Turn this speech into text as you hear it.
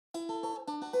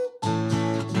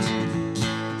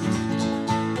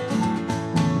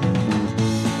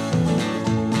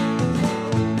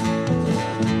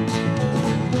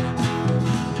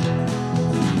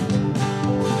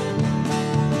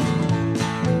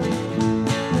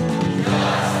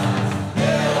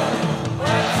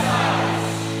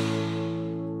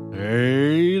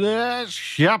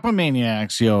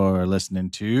Shopomaniacs, you're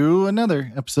listening to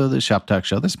another episode of the Shop Talk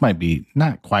Show. This might be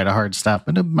not quite a hard stop,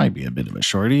 but it might be a bit of a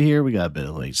shorty here. We got a bit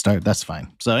of a late start. That's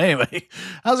fine. So anyway,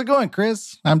 how's it going,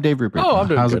 Chris? I'm Dave Rupert. Oh, I'm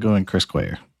doing How's good. it going, Chris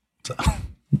Quayer? So.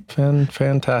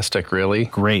 Fantastic, really.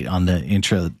 Great on the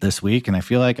intro this week, and I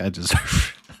feel like I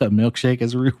deserve a milkshake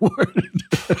as a reward.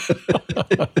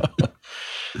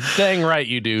 Dang right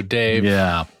you do, Dave.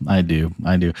 Yeah, I do.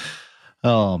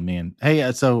 Oh, man.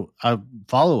 Hey, so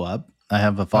follow up. I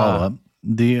have a follow up.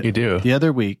 You do? The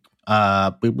other week,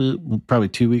 probably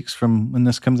 2 weeks from when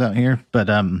this comes out here, but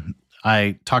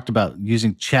I talked about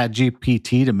using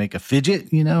ChatGPT to make a fidget,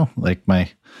 like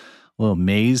my little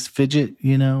maze fidget,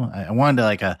 I wanted to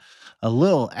like a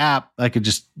little app I could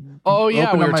just we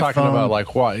were talking phone. about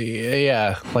like what?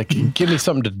 Yeah, like give me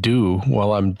something to do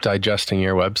while I'm digesting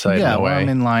your website. Yeah, in a while way. I'm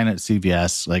in line at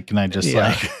CVS, like, can I just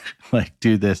like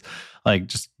do this, like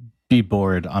just be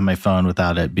bored on my phone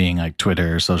without it being like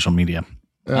Twitter or social media.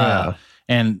 And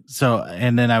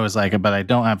then I was like, but I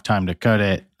don't have time to code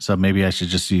it, so maybe I should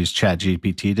just use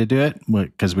ChatGPT to do it,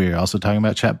 because we were also talking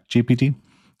about ChatGPT.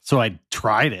 So I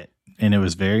tried it, and it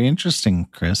was very interesting,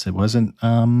 Chris. It wasn't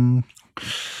always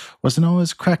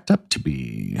cracked up to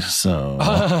be. So,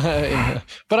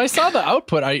 but I saw the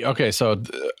output. I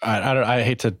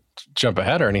hate to jump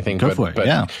ahead or anything. Go for it.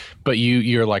 Yeah. But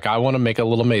you're like, I want to make a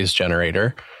little maze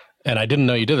generator. And I didn't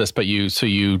know you did this, but you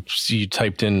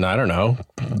typed in, I don't know,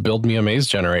 build me a maze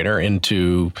generator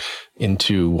into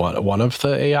one of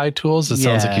the AI tools. It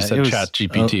sounds like you said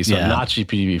ChatGPT, so not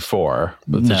GPT-4,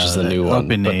 but this is the new one.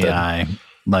 OpenAI,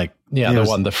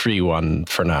 the free one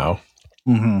for now.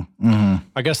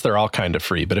 I guess they're all kind of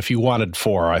free, but if you wanted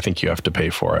 4, I think you have to pay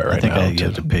for it right now. I think you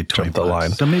have to pay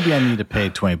 $20. So maybe I need to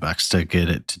pay $20 to get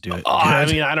it to do it. I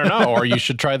mean, I don't know. Or you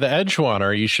should try the Edge one,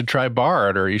 or you should try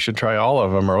Bard, or you should try all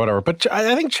of them, or whatever. But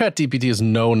I think ChatGPT is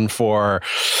known for,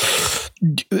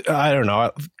 I don't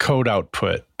know, code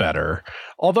output better.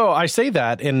 Although I say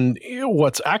that, and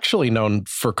what's actually known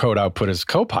for code output is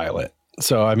Copilot.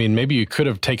 So, I mean, maybe you could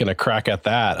have taken a crack at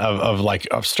that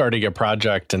of starting a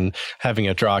project and having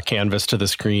it draw a canvas to the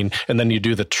screen. And then you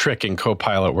do the trick in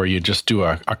Copilot where you just do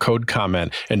a code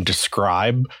comment and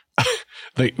describe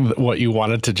what you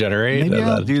wanted to generate. Maybe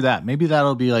I'll do that. Maybe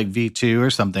that'll be like V2 or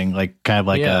something, like kind of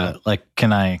like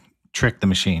can I trick the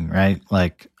machine, right?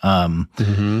 Like,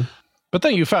 But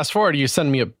then you fast forward, you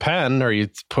send me a pen, or you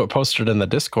post it in the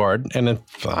Discord, and it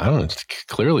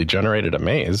clearly generated a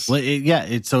maze. Well,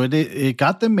 it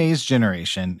got the maze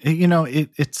generation.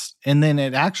 And then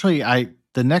it actually,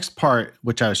 the next part,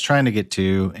 which I was trying to get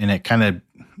to, and it kind of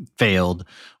failed,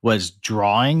 was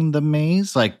drawing the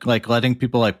maze, like letting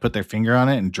people like put their finger on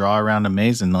it and draw around a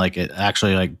maze, and like it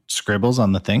actually like scribbles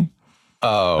on the thing.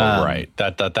 Oh, right.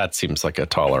 That seems like a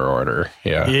taller order.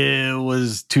 Yeah. It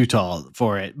was too tall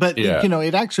for it. But,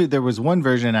 it actually, there was one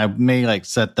version, I may like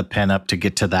set the pen up to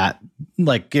get to that,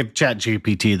 like give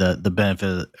ChatGPT the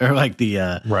benefit, or like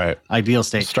the ideal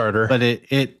state starter. But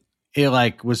it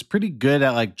like was pretty good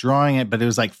at like drawing it, but it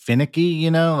was like finicky,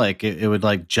 like it would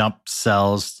like jump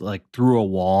cells like through a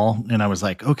wall. And I was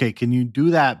like, okay, can you do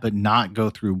that, but not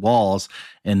go through walls?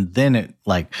 And then it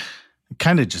like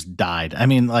kind of just died. I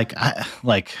mean,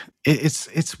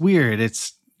 it's weird.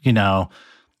 It's,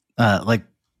 like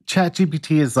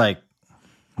ChatGPT is like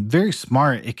very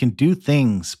smart. It can do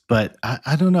things, but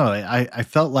I don't know. I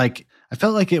felt like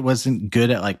it wasn't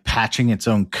good at like patching its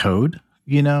own code,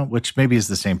 which maybe is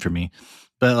the same for me.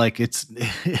 But like it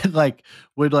like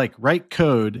would like write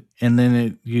code, and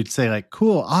then you'd say like,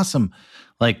 cool, awesome,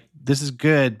 like this is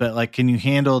good, but like, can you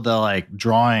handle the like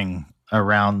drawing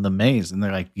around the maze? And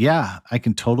they're like, yeah, I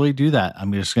can totally do that.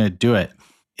 I'm just going to do it.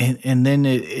 And then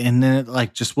it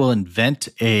like just will invent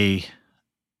a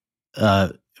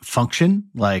function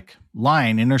like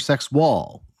line intersects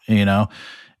wall,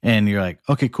 and you're like,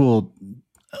 okay, cool.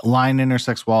 Line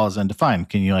intersects wall is undefined.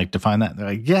 Can you like define that? And they're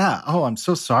like, yeah. Oh, I'm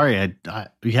so sorry.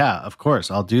 Yeah, of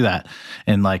course I'll do that.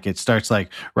 And like, it starts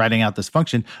like writing out this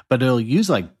function, but it'll use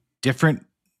like different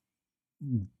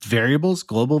variables,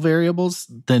 global variables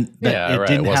that it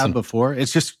didn't have before.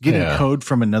 It's just getting code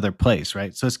from another place,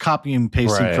 right? So it's copying and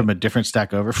pasting from a different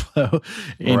Stack Overflow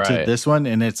into this one.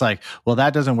 And it's like, well,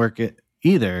 that doesn't work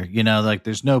either. Like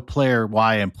there's no player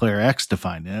Y and player X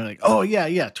defined. And they're like, oh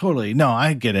yeah, totally. No,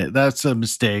 I get it. That's a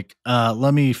mistake.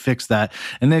 Let me fix that.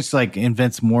 And it's like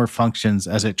invents more functions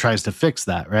as it tries to fix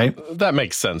that, right? That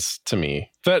makes sense to me.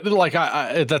 That like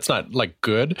that's not like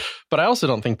good, but I also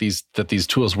don't think these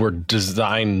tools were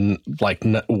designed like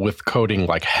with coding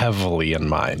like heavily in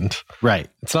mind. Right.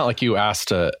 It's not like you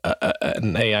asked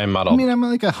an AI model. I mean, I'm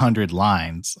like 100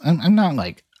 lines. I'm not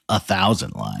like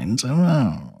 1,000 lines. I don't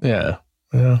know. Yeah.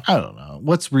 Yeah. I don't know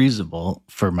what's reasonable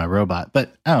for my robot,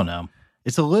 but I don't know.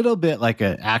 It's a little bit like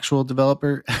an actual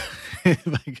developer.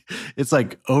 Like, it's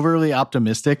like overly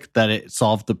optimistic that it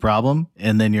solved the problem.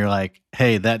 And then you're like,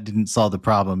 hey, that didn't solve the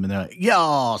problem. And they're like,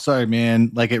 yeah, sorry,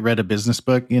 man. Like, it read a business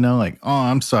book, like, oh,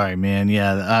 I'm sorry, man.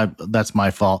 Yeah, that's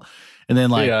my fault. And then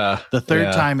like the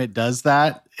third time it does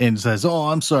that and says, oh,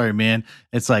 I'm sorry, man.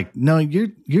 It's like, no,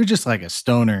 you're just like a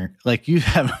stoner. Like you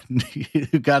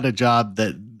got a job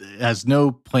that has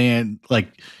no plan.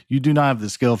 Like you do not have the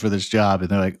skill for this job. And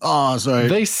they're like, oh, sorry.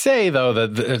 They say though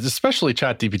that especially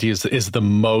ChatGPT is the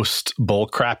most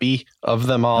bullcrappy of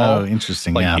them all. Oh,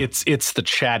 interesting. Like yeah. It's the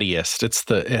chattiest.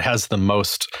 It has the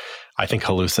most. I think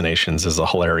hallucinations is a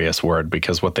hilarious word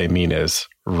because what they mean is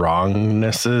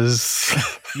wrongnesses.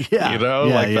 Yeah.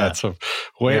 That's a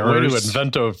way to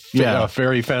invent a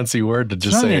very fancy word to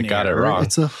just say it got it wrong.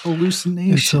 It's a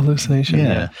hallucination. It's a hallucination.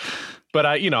 Yeah. But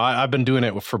I've been doing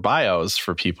it for bios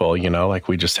for people, like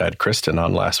we just had Kristen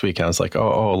on last week. And I was like,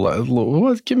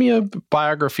 give me a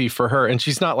biography for her. And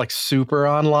she's not like super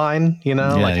online,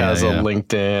 has a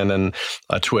LinkedIn and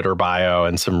a Twitter bio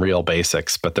and some real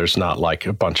basics, but there's not like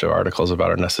a bunch of articles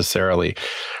about her necessarily.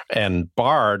 And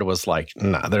Bard was like,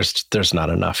 nah, there's not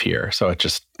enough here. So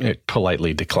it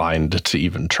politely declined to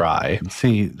even try.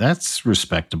 See, that's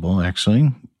respectable,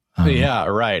 actually. Yeah,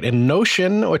 right. And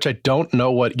Notion, which I don't know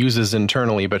what uses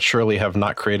internally, but surely have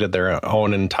not created their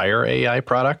own entire AI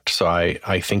product. So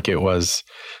I think it was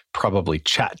probably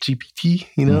ChatGPT,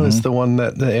 is the one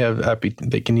that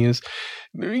they can use.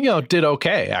 Did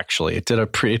okay, actually. It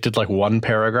did like one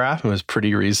paragraph. It was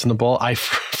pretty reasonable. I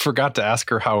forgot to ask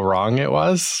her how wrong it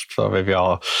was. So maybe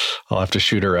I'll have to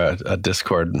shoot her a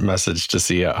Discord message to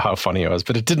see how funny it was.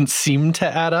 But it didn't seem to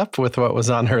add up with what was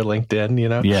on her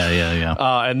LinkedIn,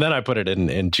 Yeah. And then I put it in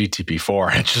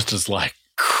GTP4 and it just is like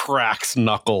cracks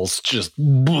knuckles, just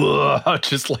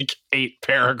like 8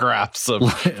 paragraphs of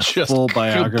just full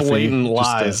biography, blatant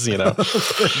lies,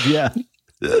 Yeah.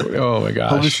 Oh my gosh.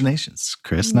 Hallucinations,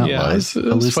 Chris, not lies. It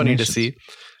was funny to see.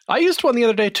 I used one the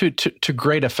other day to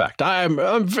great effect. I'm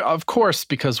of course,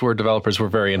 because we're developers, we're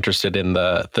very interested in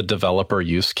the developer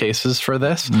use cases for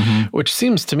this, which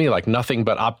seems to me like nothing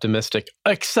but optimistic,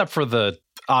 except for the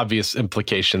obvious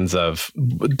implications of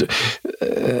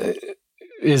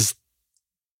is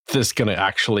this going to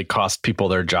actually cost people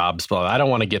their jobs? But I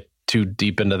don't want to get too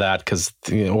deep into that because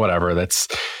whatever, it's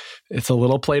a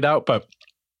little played out, but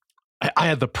I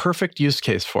had the perfect use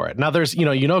case for it. Now there's,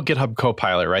 GitHub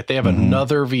Copilot, right? They have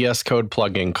another VS Code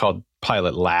plugin called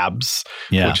Pilot Labs,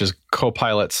 which is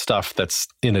Copilot stuff that's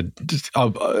in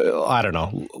I don't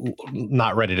know,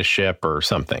 not ready to ship or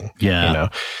something. Yeah.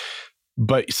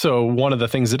 But so one of the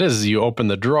things it is you open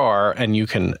the drawer and you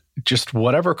can just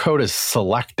whatever code is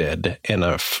selected in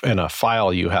a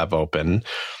file you have open,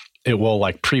 it will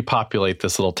like pre-populate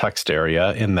this little text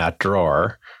area in that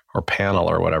drawer or panel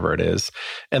or whatever it is,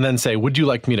 and then say, would you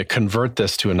like me to convert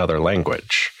this to another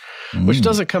language? Which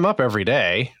doesn't come up every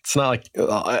day. It's not like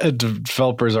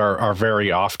developers are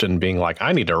very often being like,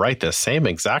 I need to write this same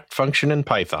exact function in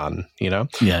Python,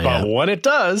 But when it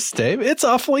does, Dave, it's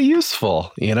awfully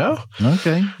useful,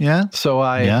 Okay, yeah. So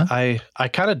I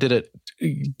kind of did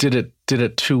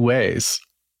it 2 ways.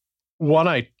 One,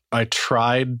 I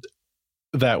tried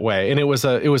that way, and it was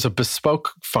a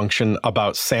bespoke function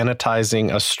about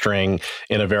sanitizing a string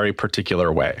in a very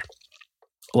particular way.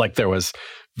 Like there was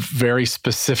very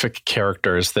specific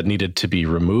characters that needed to be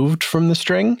removed from the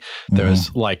string. There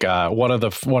was like one of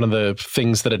the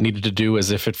things that it needed to do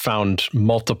is if it found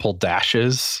multiple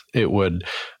dashes, it would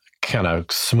kind of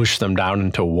smoosh them down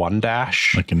into one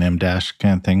dash, like an M dash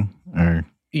kind of thing, or.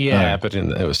 Yeah, but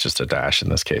it was just a dash in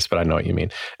this case, but I know what you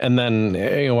mean. And then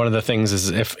one of the things is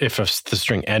if the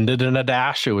string ended in a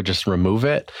dash, it would just remove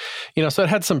it. So it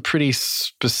had some pretty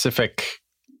specific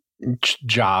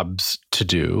jobs to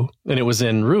do, and it was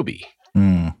in Ruby,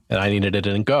 and I needed it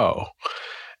in Go.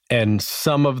 And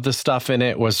some of the stuff in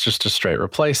it was just a straight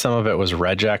replace. Some of it was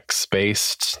regex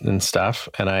based and stuff.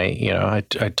 And I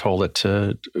told it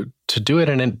to do it,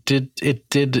 and it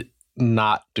did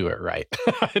not do it right.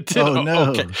 It did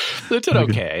okay. It did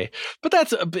okay. But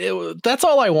that's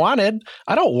all I wanted.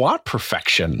 I don't want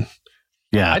perfection.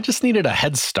 Yeah. I just needed a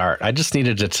head start. I just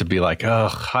needed it to be like, oh,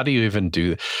 how do you even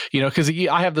do, because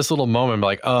I have this little moment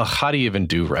like, oh, how do you even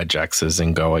do regexes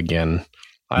in Go again?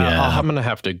 I'm going to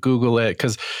have to Google it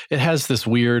because it has this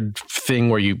weird thing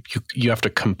where you have to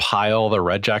compile the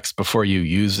regex before you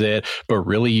use it. But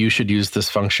really, you should use this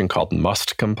function called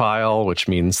must compile, which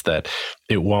means that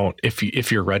it won't,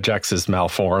 if your regex is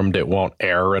malformed, it won't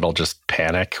error. It'll just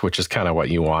panic, which is kind of what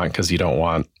you want because you don't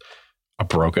want a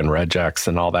broken regex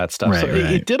and all that stuff. Right, So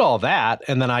right. it did all that,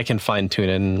 and then I can fine tune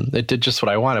it, and it did just what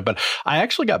I wanted. But I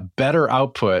actually got better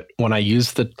output when I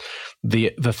used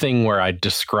the thing where I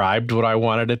described what I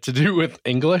wanted it to do with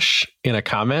English in a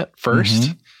comment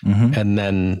first, and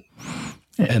then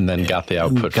got the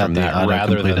output from that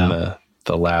rather than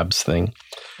the labs thing.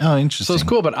 Oh, interesting. So it's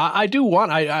cool, but I do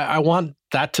want I want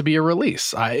that to be a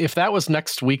release. If that was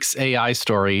next week's AI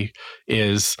story,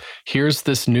 is here's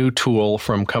this new tool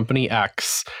from company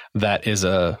X that is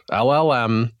a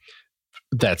LLM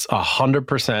that's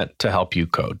 100% to help you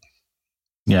code.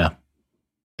 Yeah.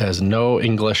 It has no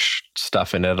English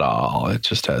stuff in it at all. It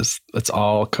just it's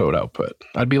all code output.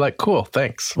 I'd be like, cool,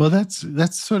 thanks. Well, that's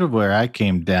sort of where I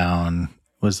came down,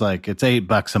 was like, it's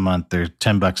 $8 a month or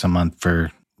 $10 a month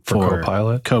for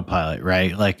Copilot,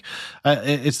 right? Like,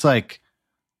 it's like,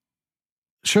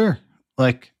 sure,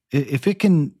 like if it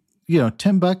can,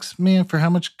 $10, man, for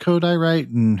how much code I write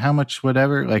and how much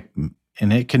whatever, like,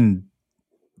 and it can,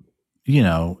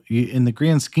 in the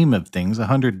grand scheme of things,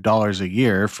 $100 a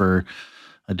year for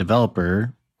a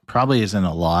developer probably isn't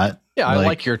a lot. Yeah, I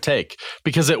like your take,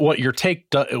 because what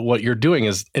you're doing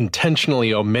is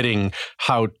intentionally omitting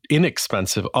how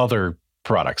inexpensive other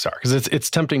products are, because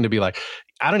it's tempting to be like,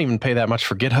 I don't even pay that much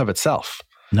for GitHub itself.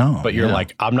 No, but you're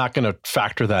like, I'm not going to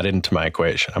factor that into my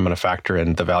equation. I'm going to factor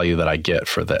in the value that I get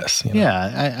for this.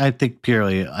 Yeah, I think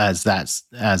purely as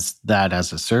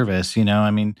a service.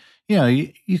 I mean,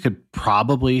 you could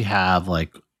probably have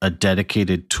like a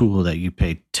dedicated tool that you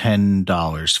pay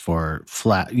 $10 for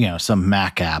flat, some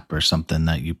Mac app or something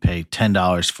that you pay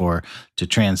 $10 for to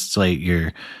translate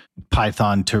your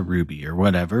Python to Ruby or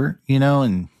whatever,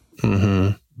 and.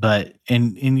 Mm-hmm. But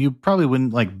and you probably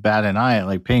wouldn't like bat an eye at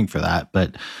like paying for that.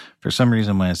 But for some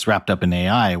reason, when it's wrapped up in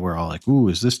AI, we're all like, "Ooh,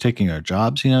 is this taking our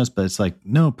jobs?" But it's like,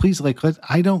 no, please, like,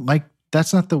 I don't like.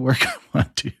 That's not the work I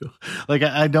want to do. Like,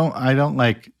 I don't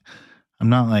like. I'm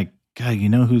not like, God.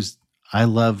 I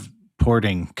love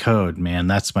porting code, man.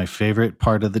 That's my favorite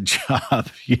part of the job.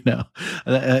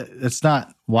 It's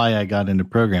not why I got into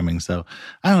programming. So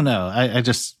I don't know. I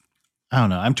don't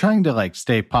know. I'm trying to like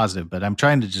stay positive, but I'm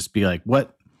trying to just be like,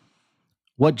 what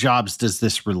jobs does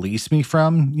this release me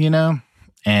from,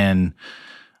 And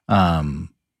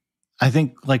I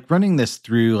think like running this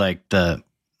through like the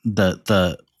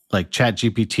like Chat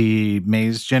GPT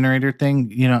maze generator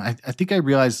thing, I think I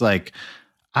realized like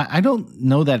I don't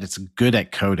know that it's good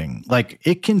at coding. Like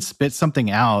it can spit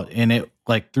something out and it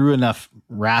like through enough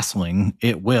wrestling,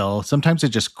 it will. Sometimes it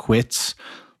just quits.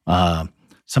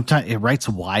 Sometimes it writes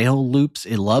while loops.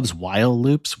 It loves while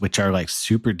loops, which are like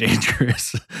super dangerous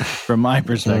from my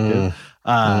perspective.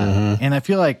 And I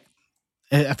feel like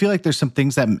there's some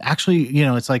things that actually,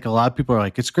 it's like a lot of people are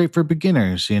like, it's great for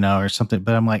beginners, or something.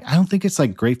 But I'm like, I don't think it's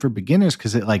like great for beginners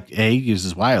because it like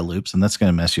uses while loops and that's going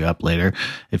to mess you up later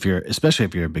especially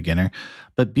if you're a beginner.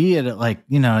 But B, it like,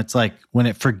 it's like when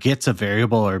it forgets a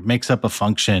variable or makes up a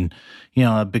function,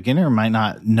 a beginner might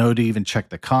not know to even check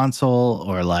the console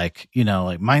or like,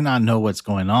 might not know what's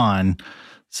going on.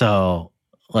 So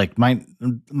like my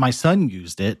son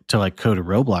used it to like code a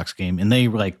Roblox game and they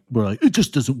were like, it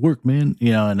just doesn't work, man.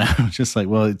 And I was just like,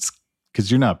 well, it's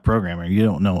because you're not a programmer. You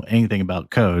don't know anything about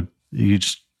code. You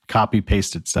just copy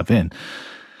pasted stuff in.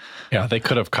 Yeah, they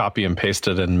could have copy and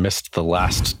pasted and missed the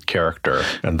last character,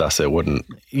 and thus it wouldn't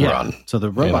run. So the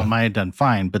robot might have done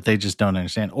fine, but they just don't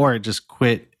understand. Or it just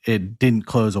quit. It didn't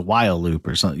close a while loop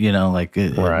or something,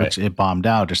 which it bombed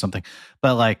out or something.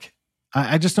 But like,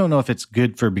 I just don't know if it's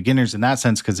good for beginners in that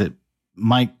sense because it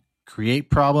might create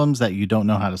problems that you don't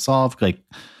know how to solve. Like,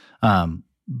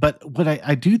 but what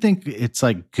I do think it's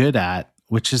like good at,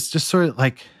 which is just sort of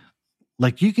like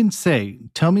you can say,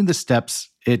 tell me the steps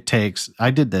it takes. I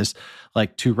did this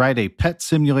like to write a Pet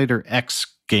Simulator X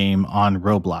game on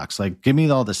Roblox. Like, give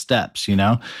me all the steps, and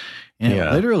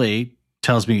it literally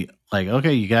tells me like,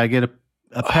 okay, you gotta get a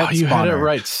pet you spawner. had it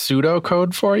write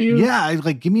pseudocode for you? Yeah,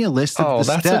 like give me a list of the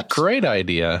steps. Oh, that's a great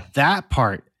idea. That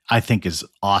part I think is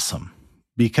awesome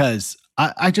because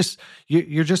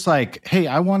you're just like, hey,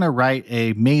 I want to write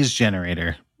a maze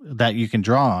generator that you can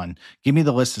draw on. Give me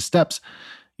the list of steps.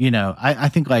 I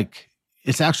think like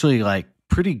it's actually like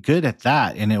pretty good at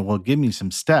that and it will give me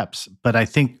some steps. But I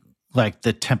think like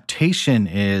the temptation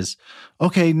is,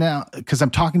 okay, now, because I'm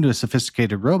talking to a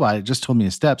sophisticated robot, it just told me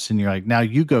the steps and you're like, now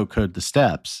you go code the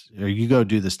steps or you go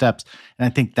do the steps. And I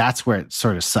think that's where it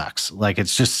sort of sucks. Like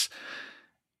it's just,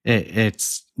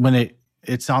 it's when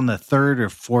it's on the third or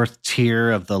fourth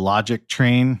tier of the logic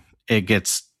train, it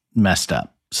gets messed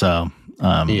up. So,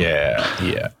 I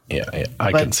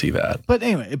can see that. But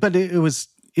anyway, it was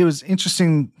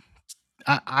interesting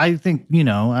I think, I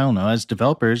don't know, as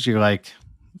developers, you're like,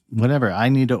 whatever, I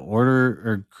need to order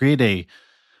or create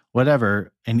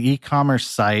an e-commerce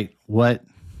site,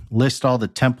 list all the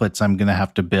templates I'm going to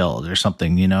have to build or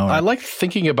something, I like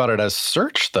thinking about it as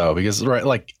search though, because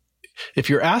like if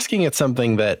you're asking it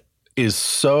something that is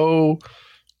so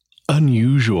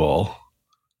unusual,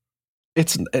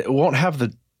 it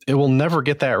will never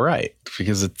get that right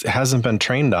because it hasn't been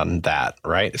trained on that.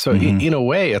 Right. So in a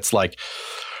way, it's like,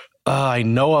 I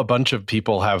know a bunch of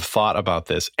people have thought about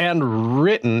this and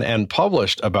written and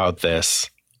published about this.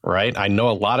 Right. I know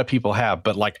a lot of people have,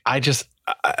 but like, I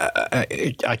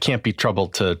can't be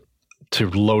troubled to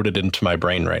load it into my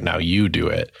brain right now. You do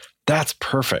it. That's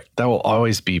perfect. That will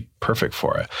always be perfect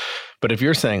for it. But if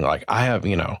you're saying like, I have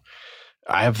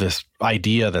this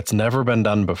idea that's never been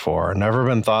done before, never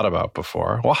been thought about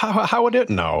before. Well, how would it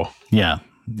know? Yeah.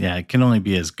 Yeah. It can only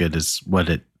be as good as what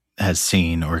it has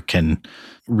seen or can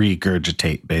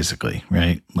regurgitate, basically,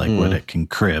 right? Like what it can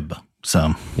crib.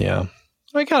 So, yeah.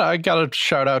 I got a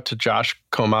shout out to Josh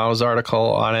Komau's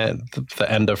article on it.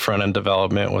 The end of front end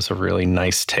development was a really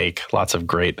nice take. Lots of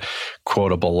great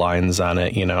quotable lines on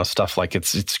it. Stuff like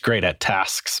it's great at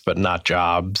tasks but not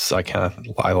jobs.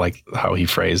 I like how he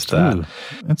phrased that. Ooh,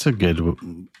 that's a good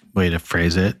way to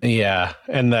phrase it. Yeah,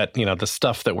 and that the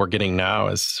stuff that we're getting now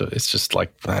it's just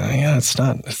like it's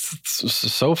not. It's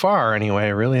so far anyway.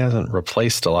 It really hasn't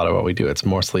replaced a lot of what we do. It's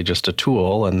mostly just a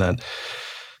tool, and then.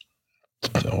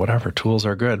 Whatever tools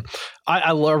are good. I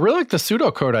really like the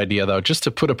pseudocode idea, though. Just to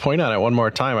put a point on it one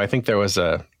more time, I think there was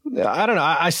I don't know.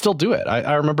 I still do it.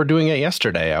 I remember doing it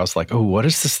yesterday. I was like, oh, what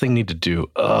does this thing need to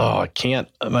do? Oh, I can't.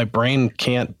 My brain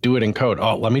can't do it in code.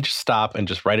 Oh, let me just stop and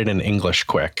just write it in English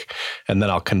quick, and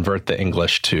then I'll convert the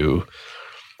English to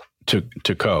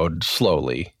code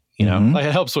slowly. Like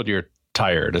it helps when you're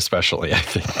tired, especially, I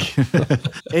think.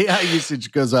 AI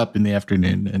usage goes up in the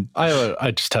afternoon. And I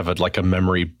just have a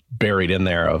memory buried in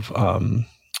there of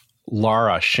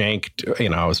Laura Shank.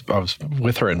 I was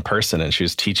with her in person, and she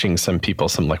was teaching some people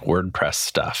some like WordPress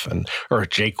stuff or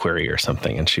jQuery or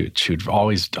something, and she would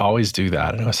always do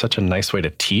that, and it was such a nice way to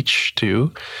teach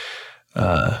too.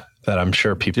 That I'm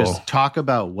sure people just talk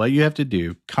about what you have to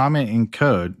do, comment in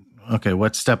code. Okay,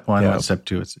 what's step one? What's step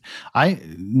two?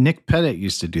 Nick Pettit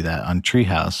used to do that on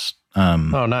Treehouse.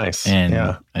 Oh, nice. And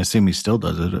I assume he still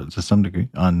does it to some degree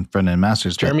on Front End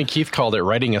Masters. Jeremy Keith called it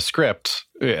writing a script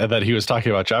that he was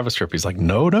talking about JavaScript. He's like,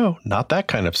 no, not that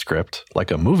kind of script,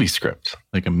 like a movie script.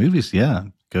 Like a movie, yeah.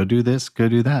 Go do this, go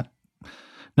do that.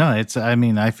 No,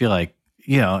 I feel like,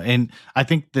 and I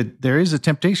think that there is a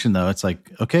temptation, though. It's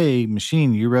like, okay,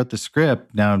 machine, you wrote the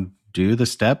script. Now do the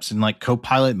steps, and like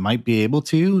Copilot might be able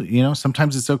to,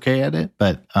 sometimes it's okay at it,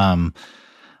 but I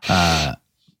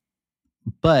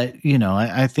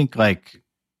think like,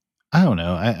 I don't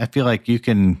know. I feel like you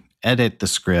can edit the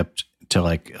script to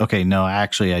like, okay, no,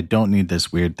 actually I don't need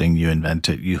this weird thing you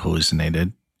invented, you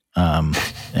hallucinated. And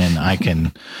I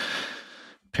can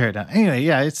pare it down. Anyway,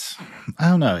 yeah, I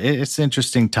don't know. It's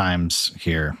interesting times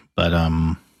here, but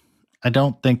I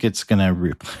don't think it's going to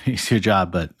replace your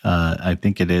job, but I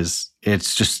think it is.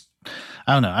 It's just,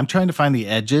 I don't know. I'm trying to find the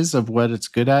edges of what it's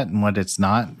good at and what it's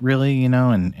not really,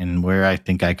 and where I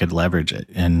think I could leverage it.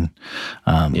 And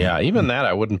even that,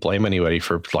 I wouldn't blame anybody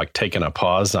for like taking a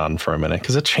pause on for a minute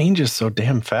because it changes so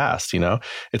damn fast.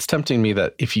 It's tempting me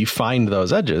that if you find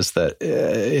those edges, that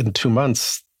in 2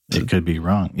 months it could be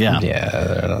wrong. Yeah.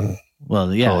 Yeah.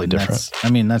 Well, yeah. Totally different.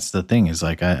 That's the thing is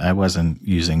like I wasn't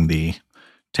using the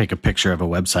take a picture of a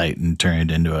website and turn it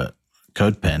into a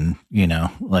code pen,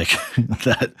 like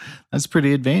that's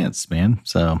pretty advanced, man.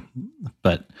 So,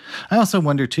 but I also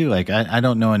wonder too, like, I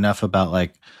don't know enough about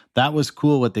like, that was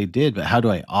cool what they did, but how do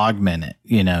I augment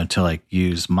it, to like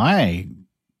use my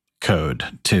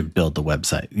code to build the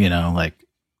website, like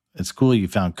it's cool you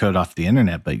found code off the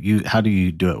internet, but how do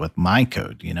you do it with my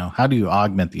code? How do you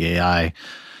augment the AI?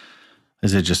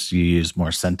 Is it just you use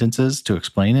more sentences to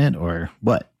explain it or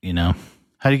what,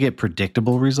 How do you get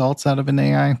predictable results out of an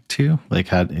AI too? Like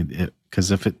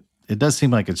because if it does seem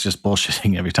like it's just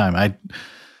bullshitting every time.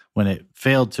 When it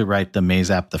failed to write the Maze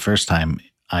app the first time,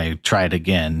 I tried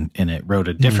again and it wrote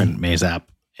a different Maze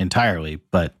app entirely,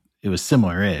 but it was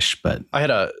similar-ish. But I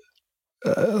had a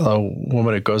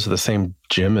woman that goes to the same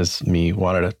gym as me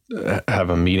wanted to have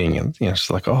a meeting, and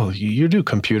she's like, "Oh, you do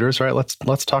computers, right?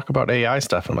 Let's talk about AI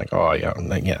stuff." I'm like, "Oh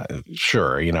yeah,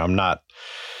 sure." I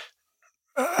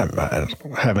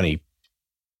don't have any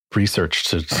research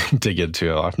to dig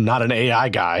into. I'm not an AI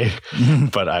guy,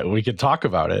 but we could talk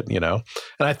about it, And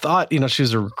I thought,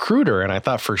 she's a recruiter, and I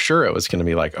thought for sure it was going to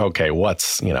be like, okay,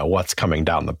 what's coming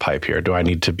down the pipe here? Do I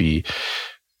need to be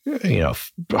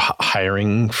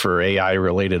hiring for AI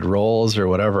related roles or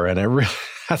whatever. And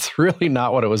that's really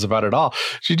not what it was about at all.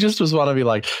 She just was want to be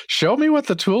like, show me what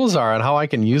the tools are and how I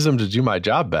can use them to do my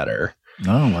job better.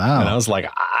 Oh, wow. And I was like,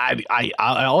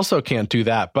 I also can't do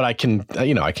that, but I can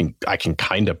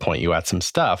kind of point you at some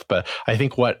stuff. But I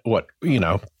think what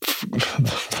the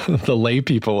lay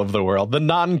people of the world, the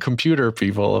non-computer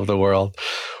people of the world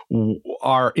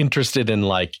are interested in,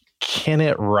 like, can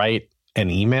it write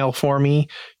an email for me?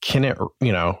 Can it,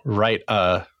 write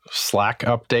a Slack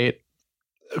update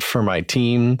for my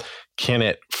team? Can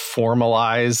it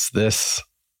formalize this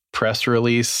press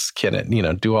release? Can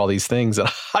it, do all these things? And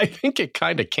I think it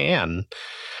kind of can.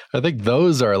 I think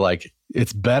those are like,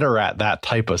 it's better at that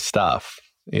type of stuff,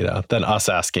 than us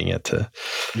asking it to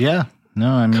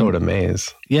code a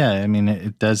maze. Yeah, I mean,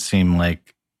 it does seem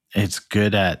like it's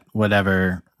good at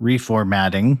whatever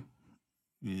reformatting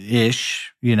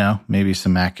ish, maybe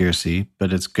some accuracy,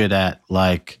 but it's good at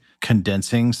like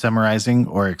condensing, summarizing,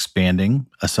 or expanding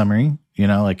a summary,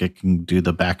 like it can do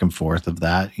the back and forth of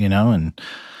that, and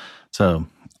so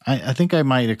I think I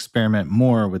might experiment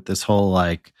more with this whole,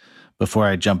 like, before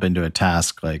I jump into a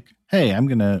task, like, hey, I'm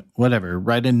going to,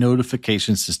 write a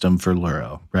notification system for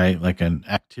Luro, right? Like an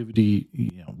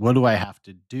activity, what do I have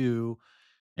to do?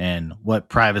 And what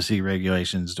privacy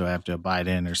regulations do I have to abide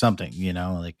in or something,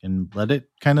 and let it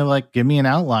kind of like give me an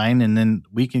outline. And then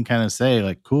we can kind of say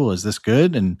like, cool, is this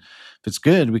good? And if it's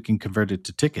good, we can convert it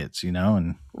to tickets,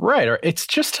 and right. Or it's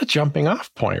just a jumping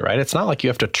off point, right? It's not like you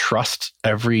have to trust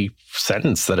every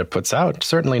sentence that it puts out.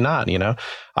 Certainly not.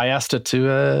 I asked it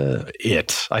to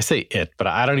I say it, but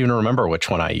I don't even remember which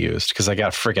one I used because I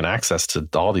got freaking access to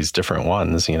all these different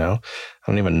ones, I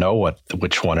don't even know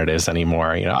which one it is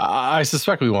anymore. I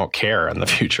suspect we won't care in the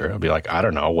future. It'll be like, I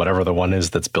don't know, whatever the one is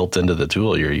that's built into the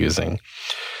tool you're using.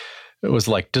 It was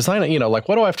like, design it, like,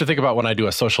 what do I have to think about when I do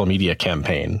a social media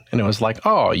campaign? And it was like,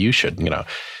 oh, you should invent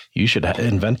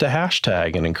a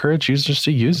hashtag and encourage users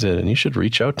to use it. And you should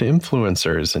reach out to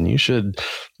influencers and you should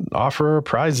offer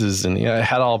prizes. And it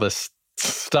had all this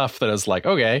stuff that is like,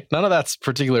 okay, none of that's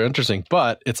particularly interesting,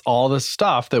 but it's all the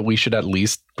stuff that we should at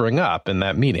least bring up in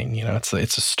that meeting. It's a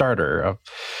starter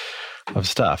of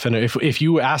stuff. And if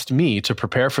you asked me to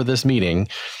prepare for this meeting,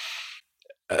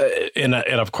 and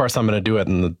of course I'm going to do it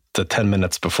in the 10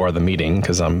 minutes before the meeting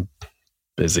because I'm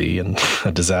busy and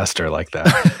a disaster like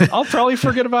that. I'll probably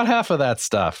forget about half of that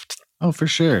stuff. Oh, for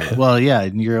sure. Well, yeah.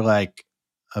 And your like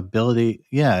ability.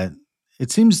 Yeah.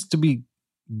 It seems to be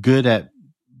good at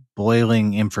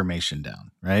boiling information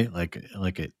down, right? Like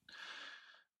it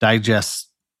digests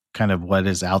kind of what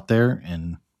is out there.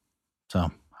 And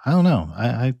so I don't know.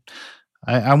 I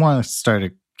want to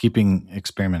start keeping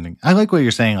experimenting. I like what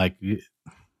you're saying. Like you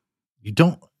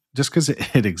don't, just because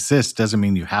it exists doesn't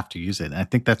mean you have to use it. And I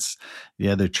think that's the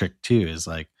other trick too, is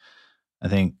like, I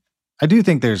do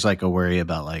think there's like a worry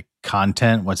about like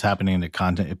content, what's happening to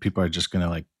content. If people are just going to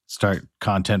like start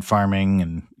content farming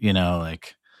and,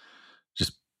 like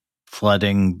just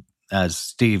flooding, as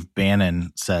Steve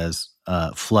Bannon says,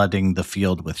 flooding the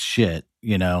field with shit,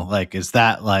 like, is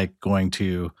that like going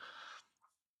to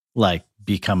like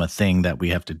become a thing that we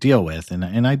have to deal with?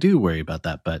 And I do worry about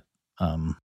that, but,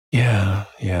 yeah.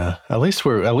 At least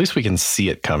we can see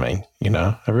it coming,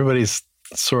 everybody's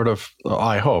sort of,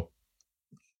 I hope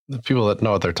the people that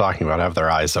know what they're talking about have their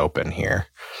eyes open here.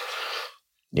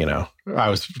 You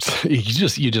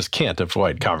just can't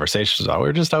avoid conversations. We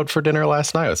were just out for dinner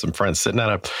last night with some friends sitting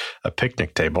at a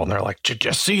picnic table, and they're like, did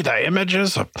you see the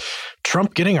images of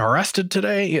Trump getting arrested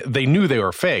today? They knew they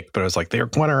were fake, but it was like they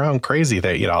went around crazy.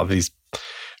 They, these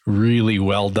really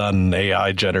well done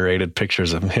AI generated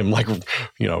pictures of him, like,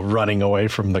 running away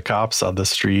from the cops on the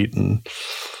street and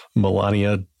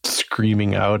Melania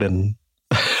screaming out and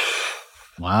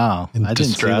wow, I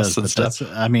didn't see those, and stuff.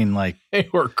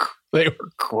 They were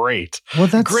great. Well,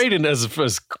 that's great, and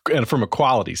and from a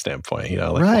quality standpoint,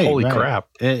 right, holy crap!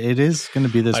 It is going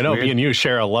to be this. I know weird... me and you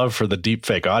share a love for the deep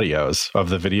fake audios of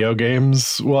the video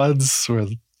games ones. Where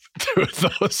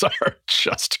those are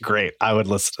just great. I would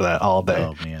listen to that all day.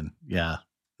 Oh man, yeah.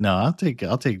 No, I'll take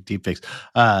deepfakes.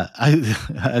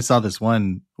 I saw this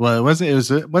one. Well,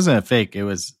 it wasn't a fake. It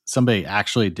was somebody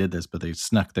actually did this, but they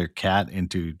snuck their cat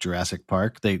into Jurassic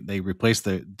Park. They replaced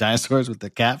the dinosaurs with the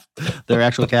cat, their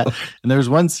actual cat. And there was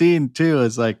one scene too.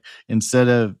 It's like instead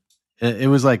of it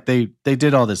was like they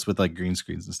did all this with like green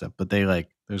screens and stuff. But they like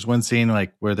there's one scene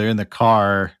like where they're in the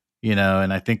car,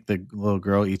 and I think the little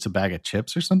girl eats a bag of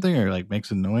chips or something, or like makes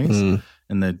a noise.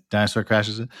 And the dinosaur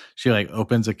crashes it. She like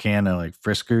opens a can of like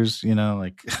Friskers,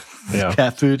 like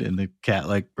cat food, and the cat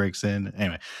like breaks in.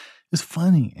 Anyway, it's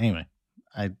funny. Anyway,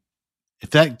 if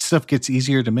that stuff gets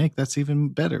easier to make, that's even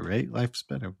better, right? Life's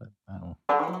better, but I don't know.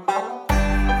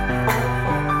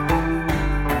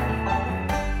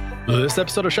 This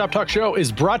episode of Shop Talk Show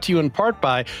is brought to you in part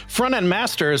by Front End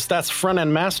Masters. That's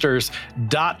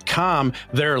frontendmasters.com.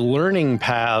 Their learning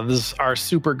paths are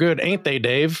super good, ain't they,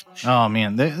 Dave? Oh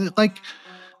man, they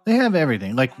have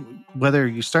everything. Like whether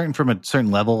you're starting from a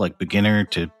certain level, like beginner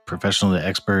to professional to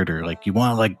expert, or like you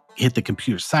want to like hit the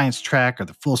computer science track or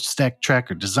the full stack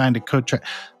track or design to code track.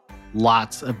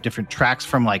 Lots of different tracks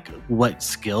from like what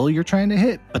skill you're trying to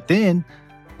hit. But then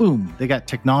boom, they got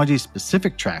technology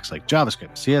specific tracks like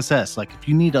JavaScript, CSS. Like if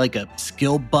you need like a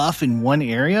skill buff in one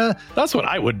area. That's what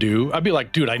I would do. I'd be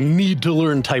like, dude, I need to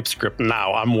learn TypeScript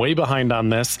now. I'm way behind on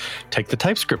this. Take the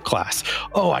TypeScript class.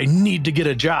 Oh, I need to get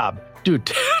a job.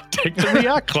 Dude, take the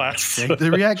React class. Take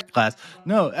the React class.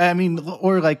 No, I mean,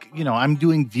 or like, I'm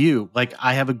doing Vue. Like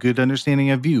I have a good understanding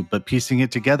of Vue, but piecing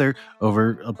it together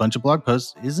over a bunch of blog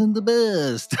posts isn't the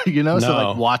best, No. So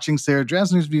like watching Sarah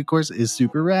Drasner's Vue course is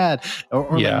super rad.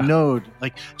 Or like Node,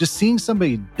 like just seeing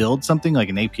somebody build something like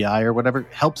an API or whatever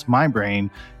helps my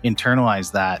brain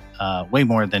internalize that way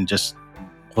more than just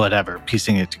whatever,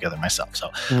 piecing it together myself. So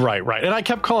right. And I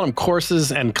kept calling them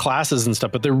courses and classes and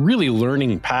stuff, but they're really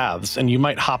learning paths, and you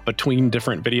might hop between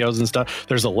different videos and stuff.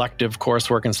 There's elective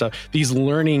coursework and stuff. These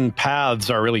learning paths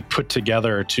are really put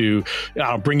together to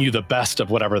bring you the best of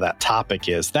whatever that topic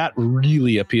is. That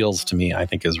really appeals to me. I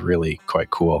think is really quite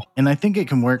cool. And I think it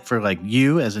can work for like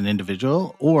you as an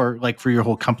individual, or like for your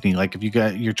whole company. Like if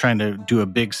you're trying to do a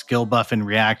big skill buff in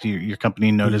React, your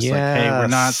company noticed like, hey, we're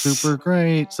not super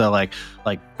great. So like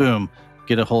boom,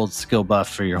 get a whole skill buff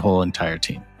for your whole entire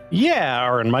team. Yeah,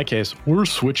 or in my case, we're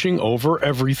switching over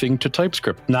everything to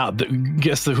TypeScript. Now,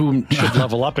 guess who should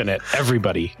level up in it?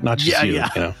 Everybody, not just you.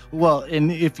 Well,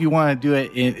 and if you want to do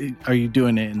it, are you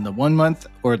doing it in the 1 month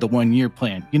or the 1 year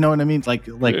plan? You know what I mean? Like,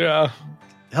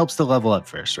 helps to level up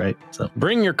first, right? So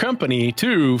bring your company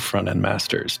to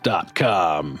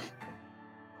frontendmasters.com.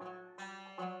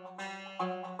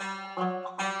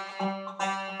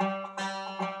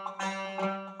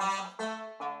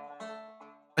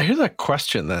 Here's a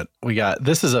question that we got.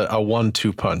 This is a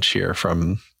 1-2 punch here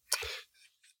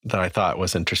that I thought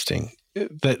was interesting.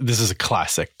 This is a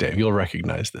classic, Dave. You'll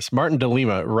recognize this. Martin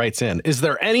DeLima writes in, is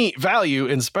there any value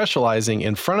in specializing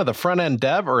in front of the front-end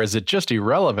dev, or is it just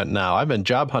irrelevant now? I've been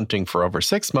job hunting for over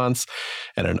 6 months,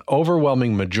 and an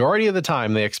overwhelming majority of the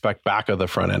time they expect back of the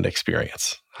front-end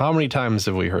experience. How many times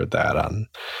have we heard that on?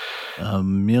 A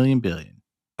million billion.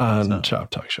 On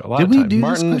Shop Talk Show. A lot of times.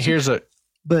 Martin, here's a...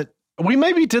 But... We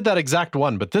maybe did that exact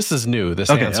one, but this is new.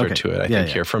 This answer to it, I think,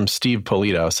 here from Steve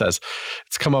Polito says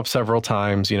it's come up several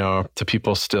times. Do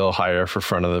people still hire for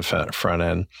front of the front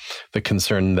end? The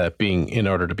concern that in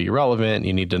order to be relevant,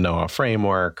 you need to know a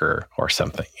framework or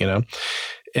something.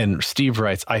 And Steve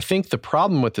writes, I think the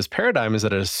problem with this paradigm is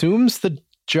that it assumes the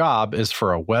job is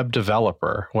for a web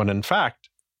developer, when in fact,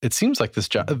 it seems like this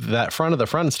job, that front of the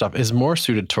front stuff is more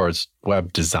suited towards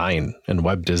web design and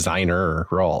web designer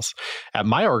roles. At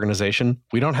my organization,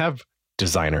 we don't have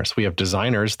designers. We have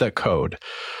designers that code.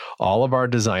 All of our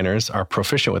designers are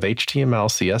proficient with HTML,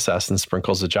 CSS, and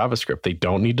sprinkles of JavaScript. They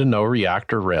don't need to know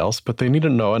React or Rails, but they need to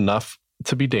know enough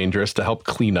to be dangerous to help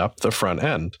clean up the front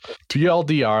end.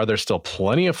 TLDR, there's still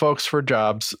plenty of folks for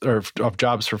jobs for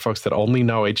folks that only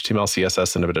know HTML,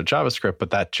 CSS, and a bit of JavaScript,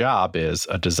 but that job is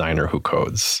a designer who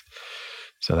codes.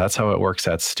 So that's how it works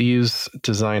at Steve's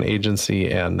design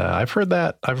agency. And I've heard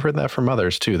that from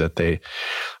others too,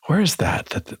 where is that?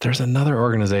 That there's another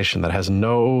organization that has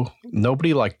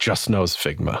nobody like just knows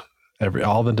Figma.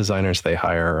 All the designers they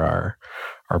hire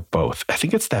are both. I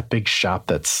think it's that big shop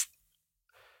that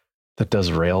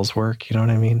does Rails work. You know what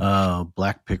I mean?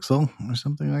 Black Pixel or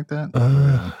something like that?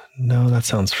 No, that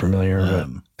sounds familiar,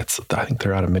 but I think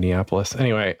they're out of Minneapolis.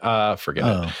 Anyway, forget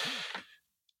it.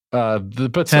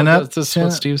 But 10 up, that's just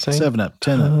what Steve's saying? 7 up,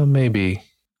 10 up. Maybe.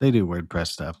 They do WordPress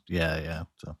stuff. Yeah.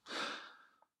 So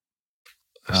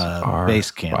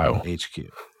Basecamp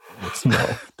HQ.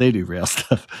 They do Rails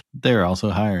stuff. They're also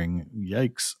hiring.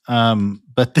 Yikes.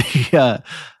 But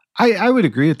I would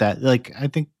agree with that. Like, I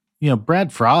think,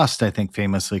 Brad Frost, I think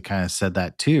famously kind of said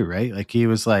that too, right? Like he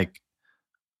was like,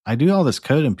 I do all this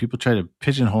code and people try to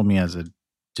pigeonhole me as a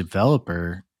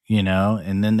developer,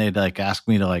 and then they'd like ask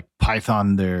me to like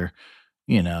Python their,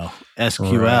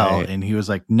 SQL. Right. And he was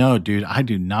like, no, dude, I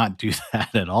do not do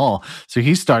that at all. So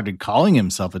he started calling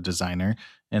himself a designer,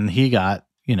 and he got,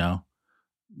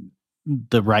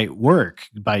 the right work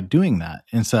by doing that.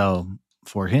 And so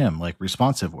for him, like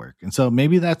responsive work. And so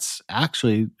maybe that's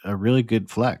actually a really good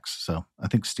flex. So I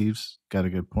think Steve's got a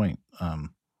good point.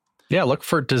 Yeah, look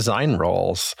for design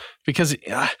roles because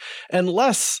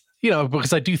unless,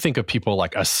 because I do think of people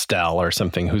like Estelle or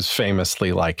something who's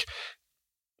famously like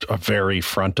a very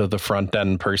front of the front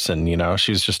end person,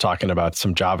 she's just talking about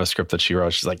some JavaScript that she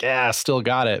wrote. She's like, yeah, still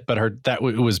got it. But it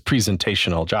was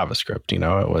presentational JavaScript,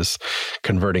 it was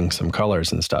converting some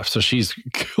colors and stuff. So she's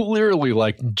clearly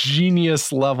like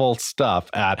genius level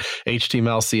stuff at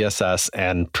HTML, CSS,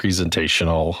 and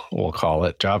presentational, we'll call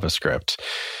it JavaScript,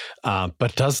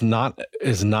 but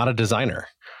is not a designer.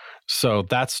 So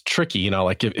that's tricky.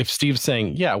 Like if Steve's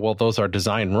saying, yeah, well, those are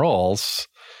design roles,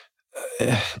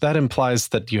 that implies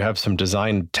that you have some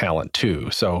design talent too.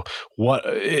 So what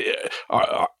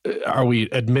are we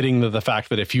admitting to the fact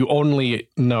that if you only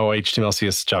know HTML,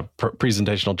 CSS,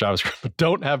 presentational JavaScript, but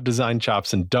don't have design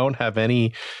chops and don't have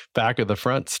any back of the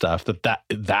front stuff,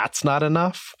 that's not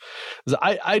enough?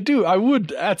 I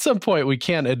would, at some point, we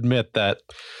can't admit that,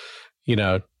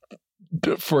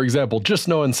 for example, just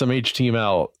knowing some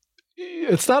HTML,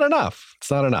 it's not enough.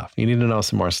 It's not enough. You need to know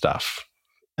some more stuff.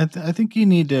 I think you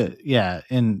need to,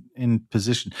 in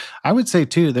position. I would say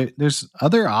too, there's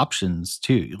other options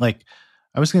too. Like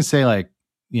I was going to say, like,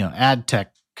 ad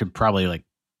tech could probably like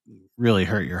really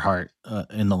hurt your heart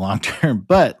in the long term,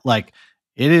 but like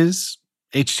it is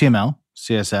HTML,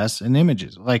 CSS, and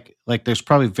images. Like there's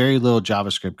probably very little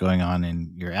JavaScript going on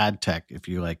in your ad tech if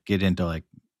you like get into like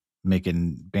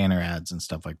making banner ads and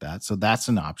stuff like that. So that's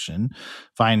an option.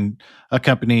 Find a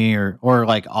company or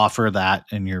like offer that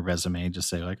in your resume. Just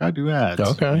say like, I do ads.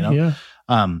 Okay. Yeah.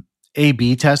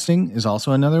 A/B testing is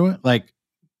also another one. Like,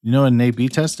 what an A/B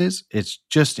test is? It's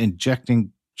just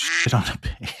injecting shit on a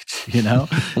page,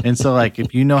 And so like,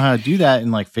 if you know how to do that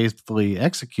and like faithfully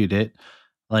execute it,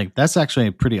 like that's actually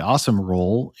a pretty awesome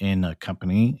role in a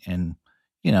company. And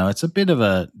it's a bit of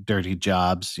a dirty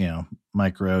jobs,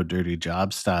 micro dirty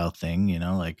job style thing,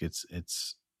 like it's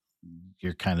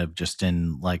you're kind of just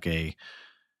in like a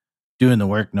doing the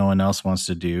work no one else wants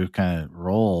to do kind of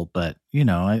role. But,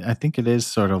 I think it is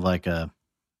sort of like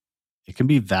it can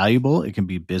be valuable. It can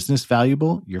be business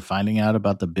valuable. You're finding out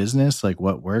about the business, like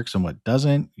what works and what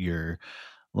doesn't. You're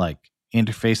like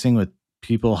interfacing with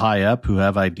people high up who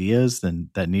have ideas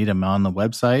that need them on the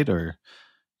website, or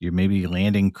you're maybe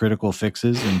landing critical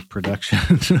fixes in production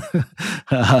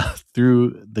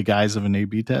through the guise of an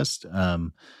A/B test.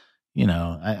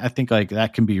 I think like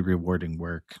that can be rewarding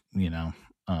work,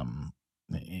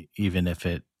 even if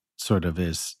it sort of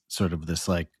is sort of this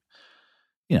like,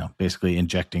 basically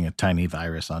injecting a tiny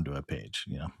virus onto a page,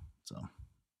 so,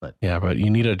 but yeah, but you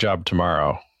need a job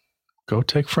tomorrow. Go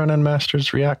take front-end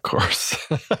master's React course.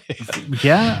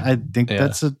 Yeah, I think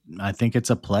I think it's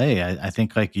a play. I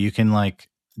think like you can like,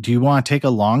 do you want to take a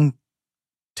long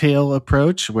tail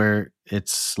approach where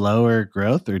it's slower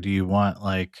growth, or do you want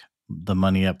like the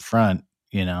money up front,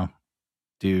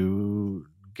 to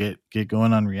get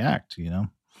going on React,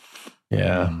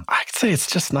 Yeah. I'd say it's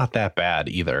just not that bad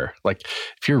either. Like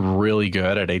if you're really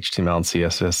good at HTML and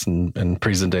CSS and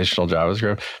presentational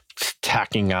JavaScript,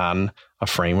 tacking on a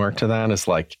framework to that is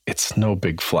like, it's no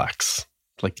big flex.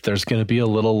 Like there's going to be a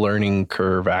little learning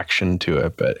curve action to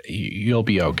it, but you'll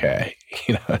be okay.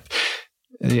 Yeah,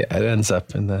 it ends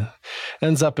up in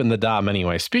the DOM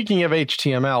anyway. Speaking of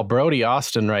HTML, Brody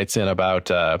Austin writes in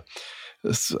about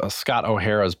Scott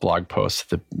O'Hara's blog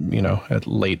post at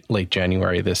late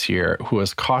January this year, who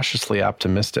was cautiously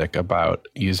optimistic about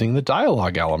using the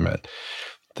dialog element.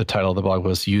 The title of the blog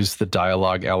was "Use the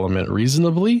Dialog Element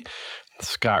Reasonably."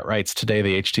 Scott writes, today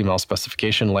the HTML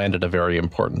specification landed a very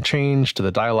important change to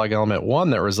the dialog element,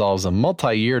 one that resolves a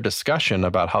multi-year discussion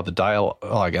about how the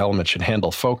dialog element should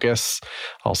handle focus.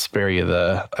 I'll spare you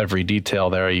every detail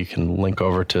there. You can link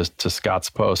over to Scott's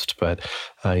post, but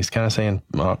he's kind of saying,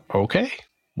 okay,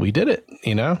 we did it,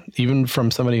 even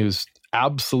from somebody who's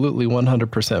absolutely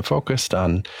 100% focused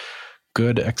on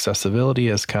good accessibility,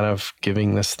 as kind of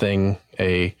giving this thing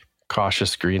a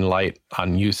cautious green light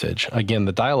on usage. Again,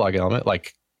 the dialog element,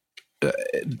 like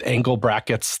angle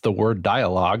brackets, the word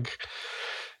dialogue,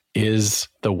 is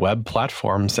the web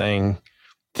platform saying,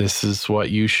 this is what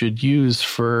you should use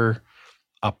for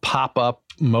a pop-up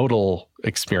modal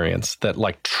experience that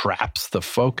like traps the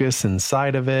focus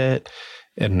inside of it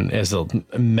and is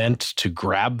meant to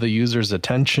grab the user's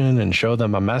attention and show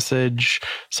them a message.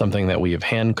 Something that we have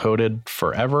hand-coded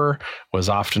forever, was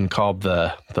often called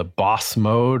the boss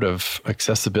mode of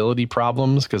accessibility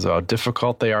problems because of how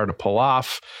difficult they are to pull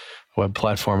off. Web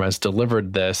platform has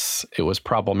delivered this. It was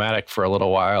problematic for a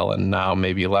little while and now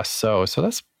maybe less so. So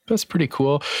that's pretty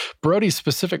cool. Brody's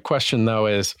specific question, though,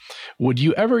 is, would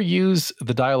you ever use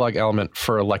the dialog element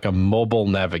for like a mobile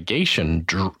navigation,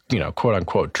 quote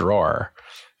unquote, drawer?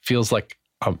 Feels like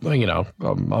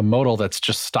a modal that's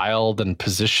just styled and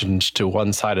positioned to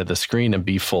one side of the screen and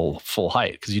be full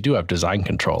height, because you do have design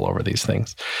control over these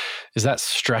things. Is that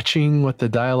stretching what the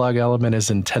dialogue element is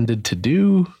intended to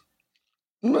do?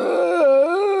 I'm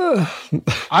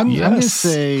going to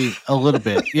say a little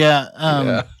bit. Yeah.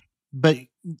 Yeah. But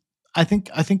I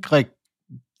think like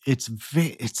it's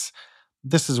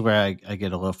this is where I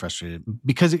get a little frustrated,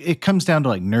 because it comes down to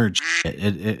like nerd shit.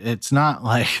 It's not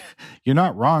like you're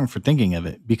not wrong for thinking of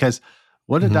it, because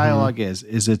what a dialogue is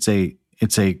it's a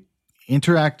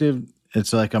interactive,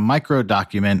 it's like a micro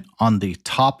document on the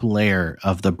top layer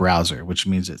of the browser, which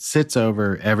means it sits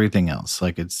over everything else.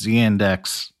 Like it's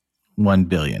Z-index 1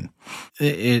 billion.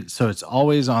 So it's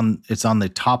always on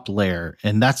the top layer.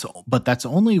 And that's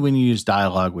only when you use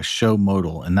dialogue with show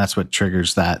modal. And that's what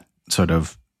triggers that sort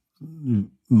of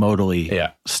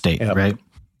modally state, right?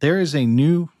 There is a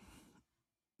new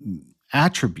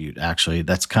attribute actually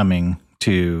that's coming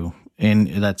that's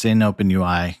in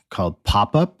OpenUI called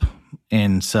pop-up.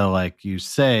 And so like you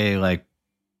say like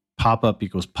pop-up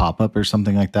equals pop-up or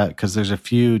something like that, because there's a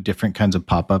few different kinds of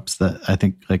pop-ups that I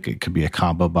think like it could be a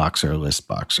combo box or a list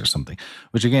box or something,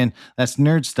 which again, that's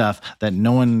nerd stuff that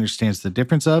no one understands the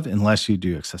difference of unless you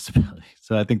do accessibility.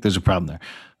 So I think there's a problem there.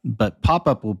 But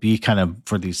pop-up will be kind of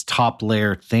for these top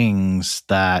layer things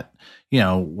that,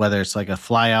 whether it's like a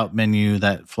fly out menu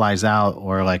that flies out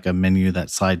or like a menu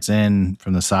that slides in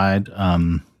from the side.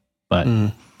 But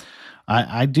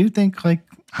I do think like,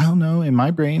 I don't know, in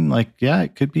my brain, like, yeah,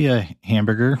 it could be a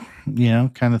hamburger,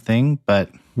 kind of thing,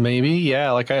 but maybe, yeah.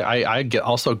 Like I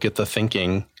also get the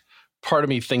thinking. Part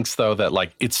of me thinks though that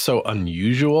like it's so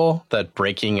unusual that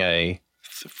breaking a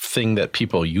thing that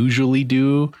people usually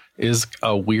do is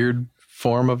a weird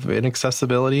form of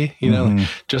inaccessibility.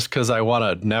 Just because I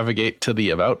want to navigate to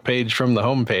the about page from the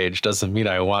home page doesn't mean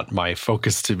I want my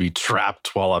focus to be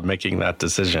trapped while I'm making that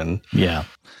decision. Yeah.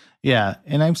 Yeah.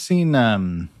 And I've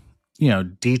seen,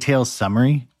 detail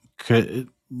summary could,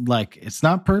 like, it's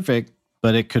not perfect,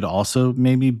 but it could also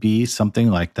maybe be something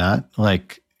like that.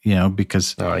 Like,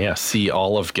 because. Oh, yeah. See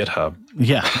all of GitHub.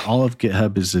 Yeah. All of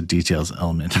GitHub is a details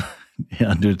element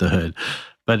under the hood.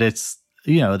 But it's,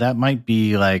 that might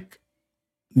be like,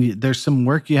 there's some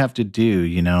work you have to do,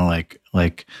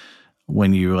 like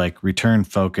when you like return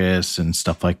focus and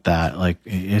stuff like that. Like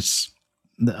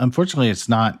unfortunately it's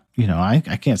not,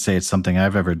 I can't say it's something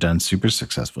I've ever done super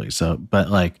successfully. So,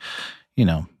 but like,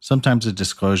 sometimes a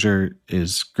disclosure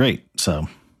is great. So,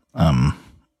 yeah,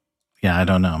 I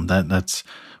don't know.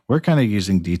 We're kind of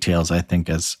using details, I think,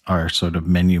 as our sort of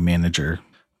menu manager.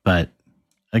 But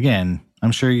again,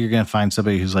 I'm sure you're going to find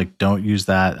somebody who's like, don't use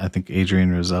that. I think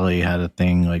Adrian Roselli had a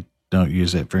thing like, don't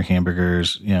use it for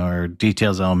hamburgers, or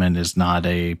details element is not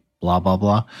a blah, blah,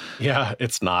 blah. Yeah,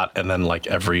 it's not. And then like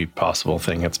every possible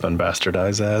thing it's been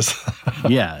bastardized as.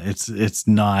 Yeah, it's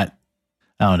not,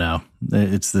 I don't know.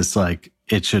 It's this like,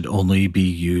 it should only be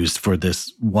used for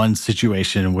this one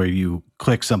situation where you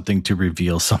click something to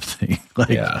reveal something. Like,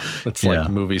 yeah, it's like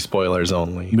movie spoilers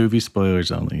only. Movie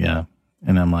spoilers only, yeah.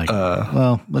 And I'm like,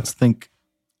 well, let's think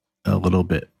a little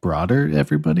bit broader,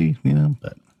 everybody,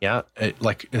 but. Yeah, it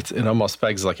almost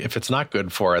begs like, if it's not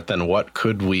good for it, then what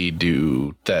could we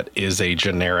do that is a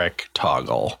generic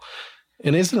toggle?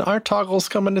 And isn't our toggles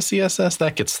coming to CSS?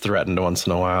 That gets threatened once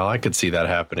in a while. I could see that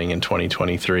happening in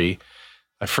 2023.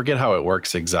 I forget how it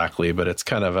works exactly, but it's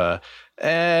kind of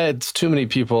it's too many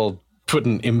people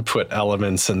putting input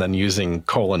elements and then using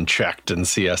colon checked in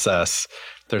CSS.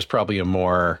 There's probably a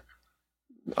more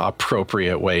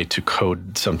appropriate way to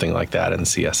code something like that in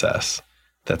CSS.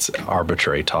 That's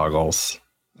arbitrary toggles.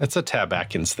 It's a Tab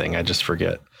Atkins thing. I just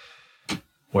forget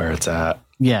where it's at.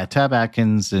 Yeah, Tab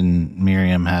Atkins and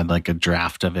Miriam had like a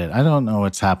draft of it. I don't know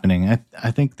what's happening. I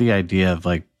think the idea of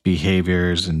like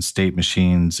behaviors and state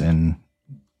machines and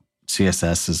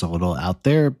CSS is a little out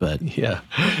there, but yeah,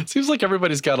 it seems like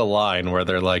everybody's got a line where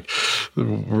they're like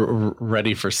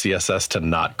ready for CSS to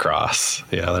not cross.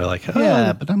 Yeah, they're like,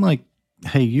 yeah, but I'm like,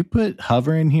 hey, you put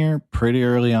hover in here pretty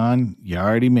early on. You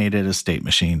already made it a state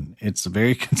machine. It's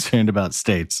very concerned about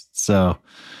states. So,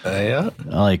 yeah,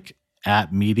 like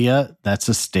at media, that's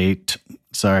a state.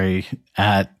 Sorry,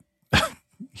 at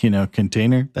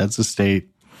container, that's a state.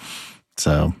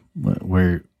 So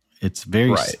it's very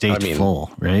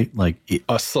stateful, right? Like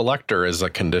a selector is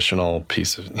a conditional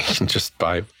piece of just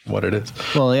by what it is.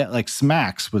 Well, yeah, like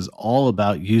Smacks was all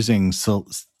about using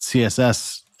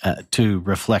CSS to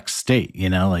reflect state,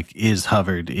 like is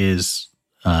hovered, is,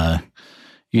 active,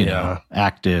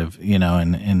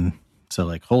 and so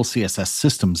like whole CSS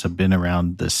systems have been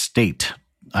around the state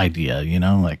idea,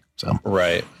 so.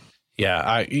 Right.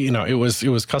 Yeah, it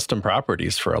was custom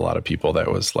properties for a lot of people.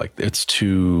 That was like, it's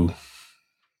too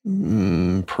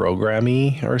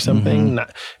programmy or something.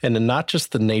 Not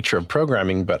just the nature of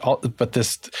programming, but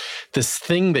this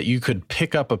thing that you could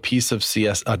pick up a piece of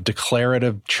a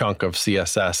declarative chunk of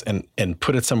CSS and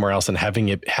put it somewhere else and have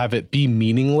it be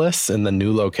meaningless in the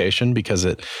new location because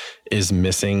it is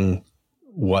missing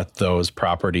what those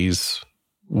properties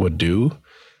would do.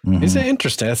 Is it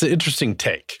interesting? That's an interesting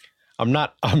take.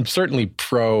 I'm certainly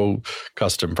pro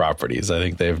custom properties. I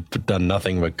think they've done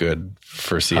nothing but good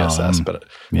for CSS, but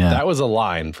that was a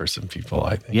line for some people,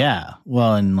 I think. Yeah.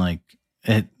 Well, and like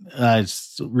I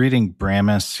was reading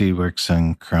Bramis, he works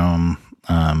in Chrome.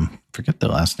 Forget the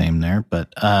last name there,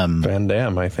 but Van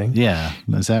Dam, I think. Yeah.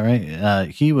 Is that right?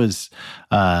 He was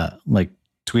like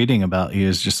tweeting about, he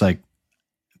was just like,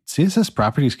 CSS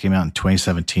properties came out in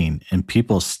 2017 and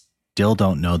people still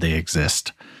don't know they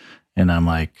exist. And I'm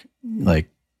like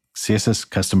CSS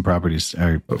custom properties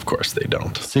are, of course they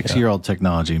don't, 6-year-old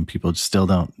technology, and people still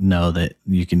don't know that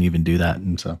you can even do that.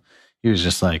 And so he was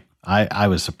just like, I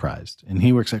was surprised, and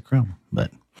he works at Chrome,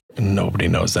 but nobody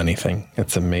knows anything.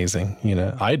 It's amazing.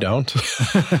 I don't.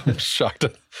 I'm shocked.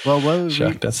 Well,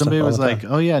 somebody was like,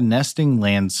 oh yeah, nesting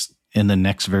lands in the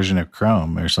next version of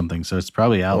Chrome or something. So it's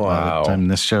probably out by the time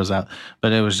this shows out.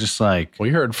 But it was just like,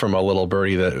 we heard from a little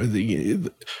birdie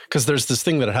that because there's this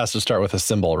thing that it has to start with a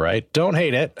symbol, right? Don't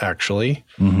hate it, actually.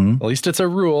 At least it's a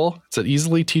rule. It's an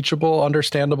easily teachable,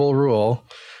 understandable rule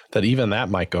that even that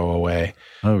might go away.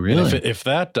 Oh, really? If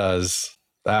that does,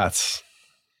 that's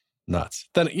nuts.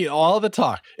 Then all the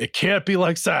talk, it can't be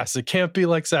like Sass. It can't be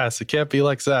like Sass. It can't be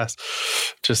like Sass.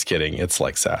 Just kidding. It's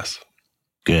like Sass.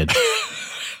 Good.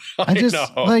 I just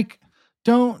like,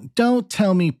 don't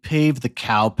tell me pave the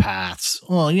cow paths.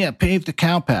 Well, yeah, pave the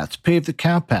cow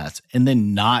paths, and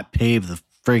then not pave the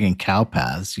friggin' cow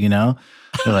paths. They're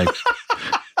like,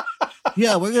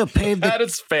 yeah, we're gonna pave. That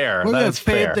is fair. We're gonna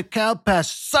pave the cow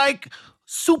paths. Psych,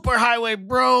 super highway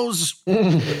bros.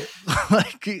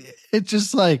 Like, it's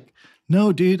just like,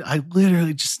 no, dude, I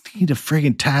literally just need a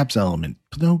friggin' tabs element.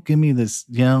 Don't give me this,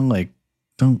 I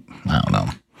don't know.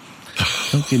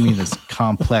 Don't give me this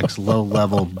complex,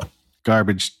 low-level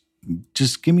garbage.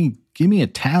 Just give me a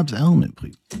tabs element,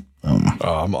 please.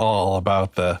 I'm all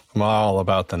about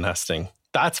the nesting.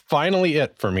 That's finally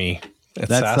it for me.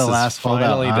 That's the last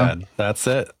finally dead. That's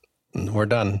it. We're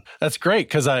done. That's great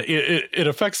because it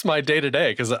affects my day to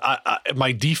day because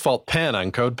my default pen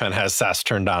on CodePen has Sass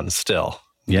turned on still.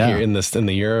 Yeah. Here in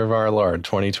the year of our Lord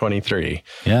 2023.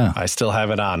 Yeah. I still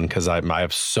have it on because I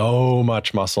have so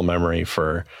much muscle memory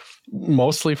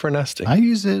mostly for nesting. I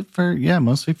use it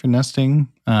mostly for nesting.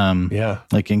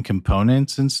 Like in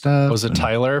components and stuff. Was it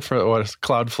Tyler for what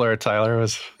Cloudflare? Tyler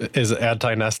is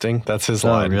anti-nesting. That's his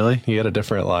line. Really? He had a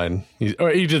different line.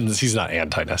 He's not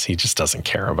anti-nest. He just doesn't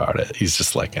care about it. He's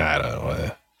just like, I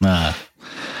don't know.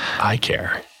 I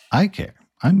care.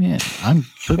 I'm in.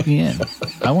 Put me in.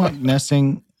 I want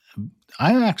nesting.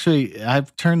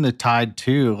 I've turned the tide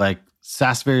too. Like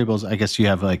Sass variables, I guess you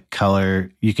have like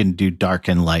color. You can do dark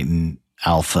and light and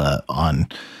alpha on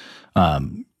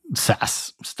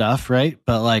Sass stuff, right?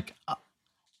 But like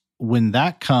when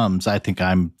that comes, I think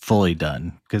I'm fully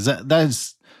done because that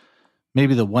is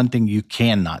maybe the one thing you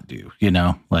cannot do.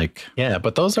 Like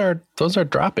but those are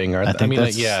dropping. I think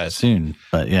that's soon,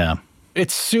 but yeah.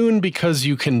 It's soon because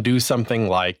you can do something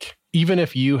like, even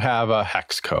if you have a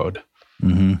hex code,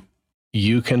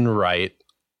 you can write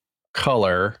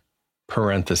color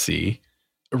parenthesis,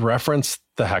 reference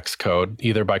the hex code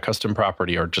either by custom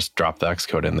property or just drop the hex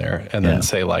code in there and then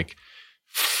say like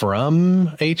from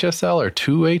HSL or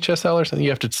to HSL or something. You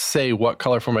have to say what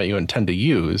color format you intend to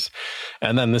use.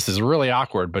 And then this is really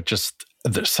awkward, but just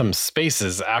there's some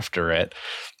spaces after it.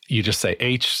 You just say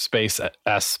H space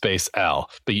S space L,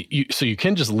 but so you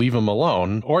can just leave them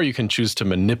alone, or you can choose to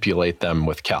manipulate them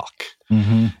with calc.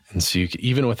 And so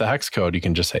even with the hex code, you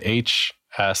can just say H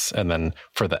S, and then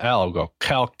for the L, go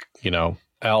calc,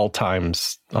 L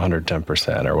times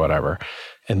 110% or whatever,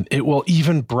 and it will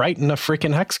even brighten a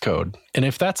freaking hex code. And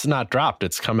if that's not dropped,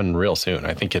 it's coming real soon.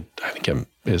 I think it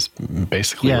is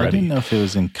basically ready. I didn't know if it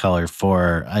was in color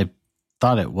 4. I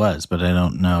thought it was, but I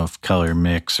don't know if color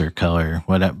mix or color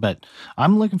whatever. But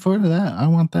I'm looking forward to that. I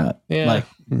want that. Yeah,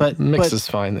 but mix is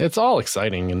fine. It's all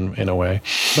exciting in a way.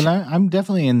 But I'm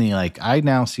definitely in the I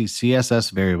now see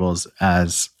CSS variables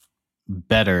as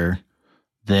better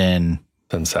than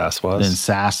Sass was. Than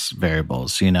Sass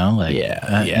variables. By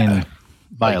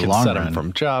a long run. Them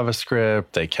from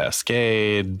JavaScript. They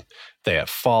cascade. They have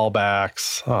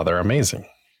fallbacks. Oh, they're amazing.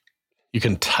 You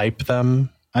can type them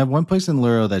I have one place in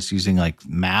Luro that's using like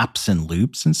maps and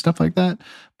loops and stuff like that.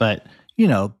 But, you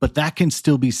know, but that can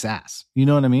still be Sass. You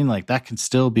know what I mean? Like that can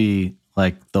still be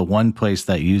like the one place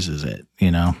that uses it,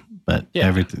 you know, but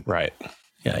everything. Right.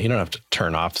 Yeah. You don't have to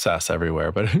turn off Sass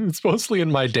everywhere, but it's mostly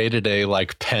in my day-to-day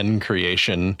like pen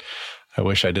creation. I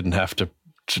wish I didn't have to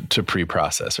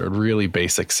pre-process or really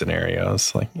basic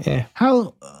scenarios. Like,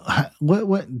 how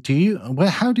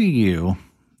do you,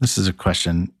 this is a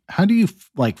question. How do you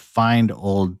like find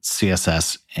old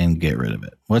CSS and get rid of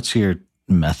it? What's your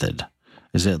method?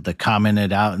 Is it the comment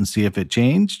it out and see if it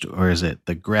changed, or is it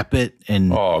the grep it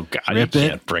and oh god, you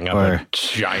can't bring up a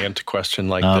giant question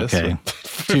like this. Okay,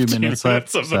 2 minutes left.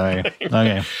 Sorry.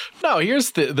 Okay. No,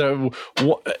 here's the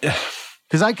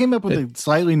because I came up with a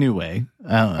slightly new way.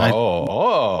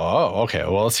 Okay.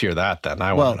 Well, let's hear that then.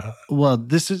 Well,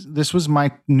 this was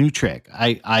my new trick.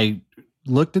 I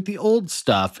looked at the old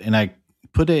stuff and I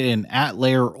put it in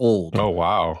 @layer old. Oh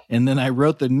wow! And then I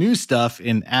wrote the new stuff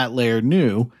in @layer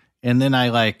new. And then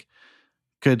I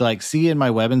could see in my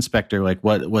web inspector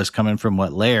what was coming from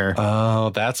what layer.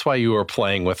 Oh, that's why you were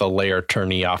playing with a layer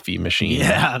turn-offy machine.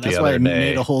 Yeah, that's why I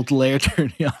made a whole layer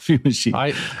turn-offy machine.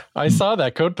 I saw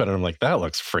that code pen and I'm like, that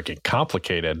looks freaking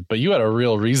complicated. But you had a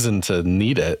real reason to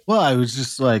need it. Well, I was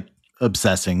just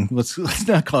obsessing. Let's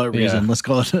not call it reason. Yeah. Let's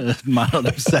call it a mild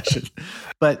obsession.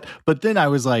 But then I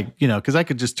was like, because I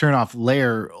could just turn off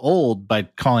layer old by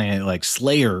calling it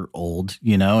Slayer old,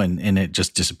 and it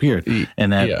just disappeared.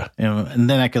 And that, and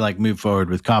then I could move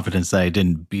forward with confidence that I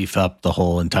didn't beef up the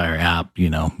whole entire app,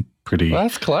 pretty. Well,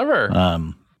 that's clever.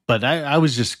 But I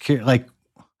was just curious,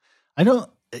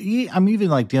 I'm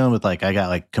even dealing with I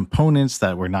got components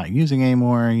that we're not using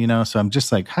anymore, so I'm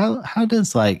just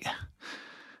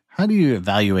how do you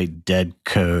evaluate dead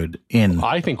code in?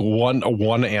 I think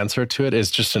one answer to it is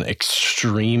just an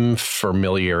extreme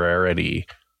familiarity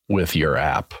with your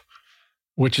app,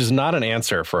 which is not an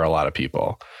answer for a lot of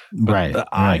people. Right.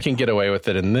 I can get away with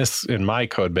it in my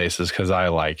code bases because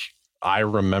I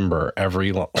remember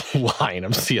every line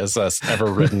of CSS ever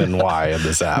written in Y in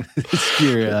this app. It's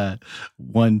your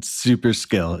one super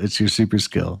skill. It's your super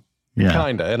skill. Yeah,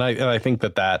 kinda, and I think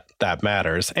that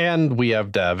matters. And we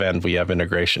have dev, and we have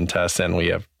integration tests, and we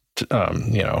have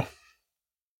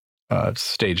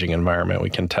staging environment we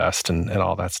can test and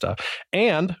all that stuff.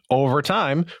 And over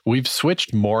time, we've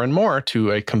switched more and more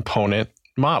to a component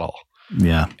model.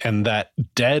 Yeah, and that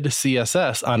dead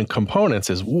CSS on components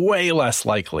is way less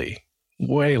likely.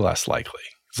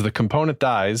 So the component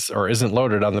dies or isn't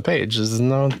loaded on the page.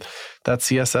 That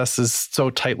CSS is so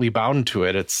tightly bound to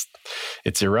it.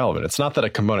 It's irrelevant. It's not that a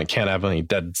component can't have any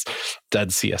dead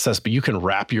CSS, but you can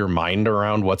wrap your mind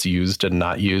around what's used and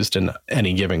not used in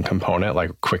any given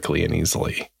component quickly and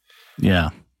easily. Yeah.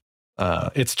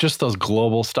 It's just those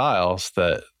global styles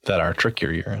that are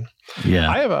trickier you're in. Yeah.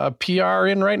 I have a PR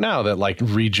in right now that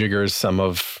rejiggers some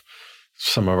of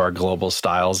our global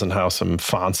styles and how some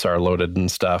fonts are loaded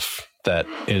and stuff. That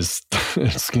is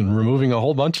it's removing a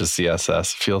whole bunch of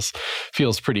CSS.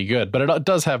 Feels pretty good, but it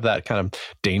does have that kind of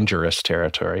dangerous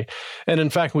territory. And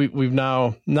in fact, we've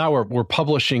now we're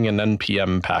publishing an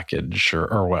NPM package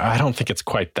or what, I don't think it's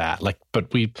quite that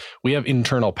but we have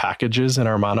internal packages in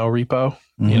our mono repo,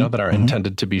 that are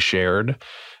intended to be shared.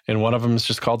 And one of them is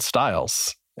just called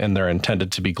styles, and they're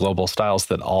intended to be global styles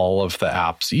that all of the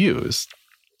apps use.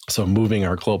 So moving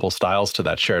our global styles to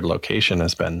that shared location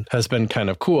has been kind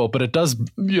of cool, but it does,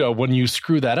 when you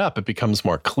screw that up, it becomes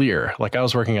more clear. I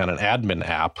was working on an admin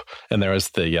app, and there was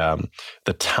the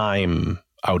time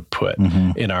output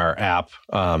in our app.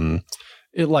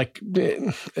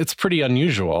 It's pretty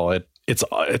unusual. It's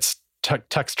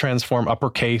text transform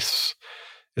uppercase.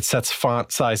 It sets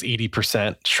font size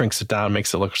 80%, shrinks it down,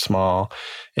 makes it look small.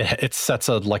 It sets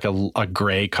a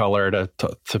gray color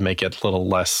to make it a little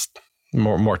less.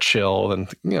 More chill,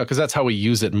 and because that's how we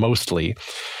use it mostly.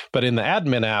 But in the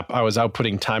admin app, I was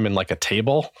outputting time in a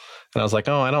table, and I was like,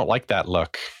 oh, I don't like that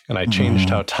look, and I changed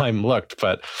how time looked.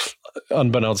 But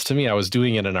unbeknownst to me, I was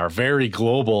doing it in our very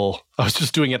global. I was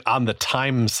just doing it on the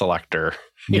time selector,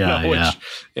 which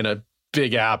in a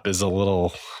big app is a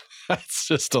little. It's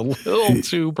just a little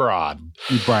too broad,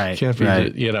 right? Can't be,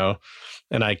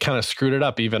 And I kind of screwed it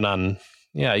up even on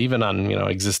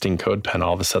existing CodePen.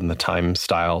 All of a sudden the time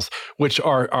styles, which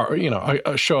are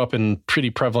show up in pretty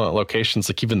prevalent locations,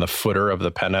 even the footer of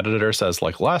the pen editor says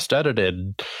last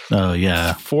edited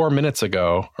 4 minutes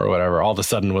ago or whatever, all of a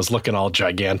sudden was looking all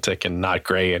gigantic and not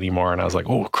gray anymore, and I was like,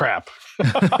 oh crap.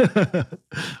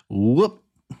 Whoop.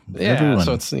 Yeah, Everyone.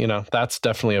 So it's that's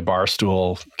definitely a bar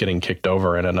stool getting kicked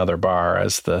over in another bar,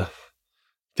 as the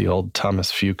old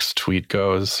Thomas Fuchs tweet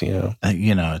goes.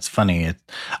 It's funny.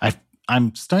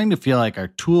 I'm starting to feel like our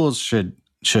tools should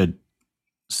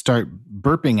start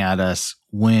burping at us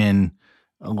when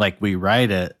like we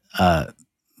write a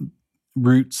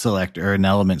root selector or an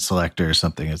element selector or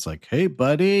something. It's like, hey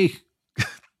buddy,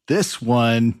 this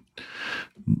one,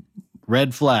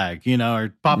 red flag,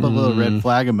 or pop a little red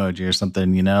flag emoji or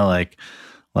something, like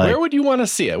where would you want to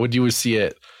see it? Would you see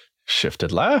it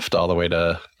shifted left all the way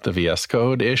to the VS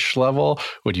Code-ish level?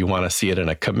 Would you want to see it in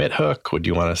a commit hook? Would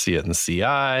you want to see it in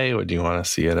CI? Would you want to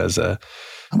see it as a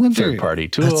third-party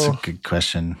tool? That's a good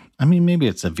question. I mean, maybe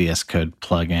it's a VS Code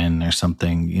plugin or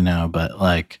something, but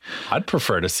like... I'd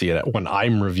prefer to see it when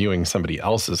I'm reviewing somebody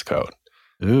else's code.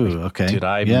 Ooh, okay. Did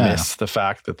I miss the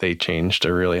fact that they changed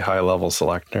a really high-level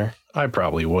selector? I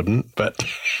probably wouldn't, but...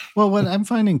 Well, what I'm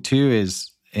finding, too, is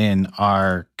in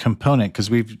our component, because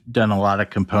we've done a lot of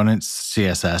components,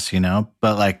 CSS,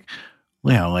 but like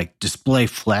display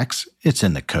flex, it's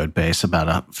in the code base about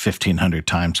 1,500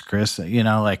 times, Chris,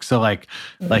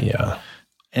 yeah.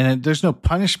 And there's no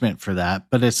punishment for that,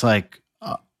 but it's like,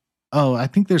 I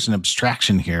think there's an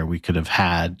abstraction here we could have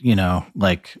had,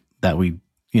 like that we,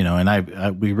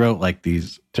 and we wrote like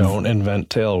these. Don't invent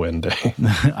Tailwind.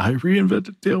 I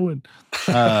reinvented Tailwind.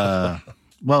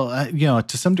 Well,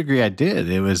 to some degree I did.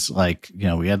 It was like,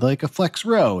 we had like a flex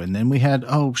row, and then we had,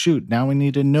 oh shoot, now we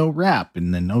need a no wrap,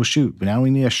 and then, oh shoot, now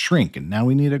we need a shrink, and now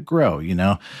we need a grow,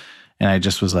 and I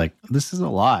just was like, this is a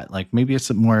lot. Like maybe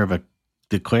it's more of a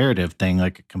declarative thing,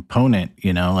 like a component,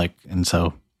 and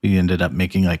so we ended up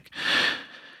making like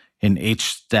an H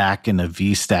stack and a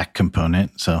V stack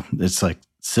component. So it's like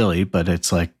silly, but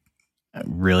it's like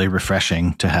really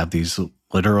refreshing to have these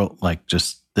literal, like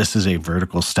just, this is a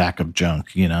vertical stack of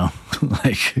junk,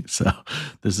 so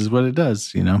this is what it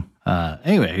does,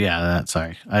 Anyway, yeah,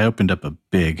 sorry. I opened up a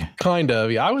big. Kind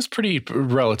of. Yeah, I was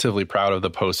relatively proud of the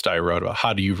post I wrote about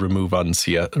how do you remove unused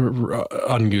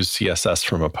CSS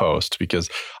from a post, because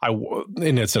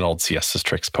and it's an old CSS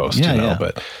tricks post,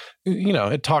 but,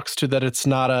 it talks to that it's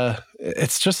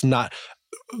just not,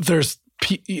 there's,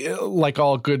 like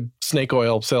all good snake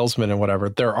oil salesmen and whatever,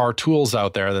 there are tools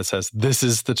out there that says, this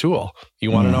is the tool. You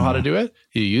want to know how to do it?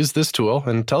 You use this tool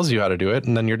and it tells you how to do it,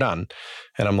 and then you're done.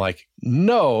 And I'm like,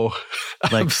 no,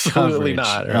 like absolutely coverage.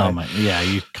 not. Right? Oh yeah,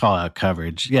 you call out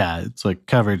coverage. Yeah, it's like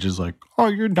coverage is like,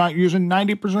 you're not using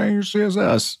 90% of your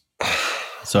CSS.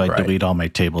 So I delete all my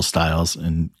table styles,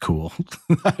 and cool.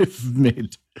 I've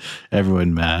made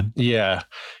everyone mad. Yeah.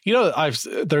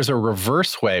 There's a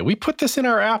reverse way. We put this in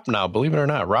our app now, believe it or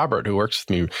not. Robert, who works with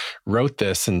me, wrote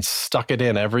this and stuck it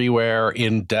in everywhere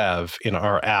in dev in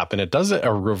our app. And it does it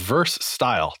a reverse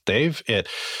style, Dave. It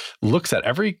looks at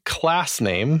every class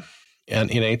name and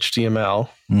in HTML.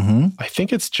 Mm-hmm. I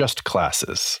think it's just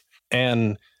classes.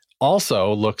 And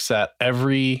also looks at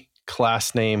every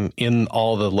class name in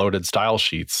all the loaded style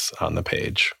sheets on the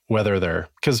page, whether they're,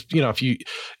 because,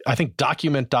 I think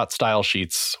document.style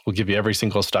sheets will give you every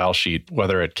single style sheet,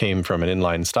 whether it came from an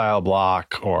inline style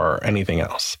block or anything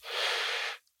else.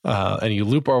 And you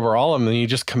loop over all of them and you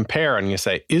just compare and you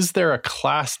say, is there a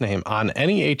class name on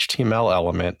any HTML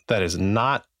element that is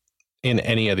not in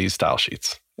any of these style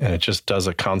sheets? And it just does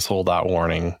a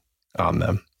console.warning on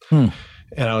them.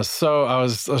 And I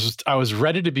was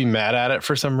ready to be mad at it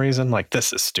for some reason. Like,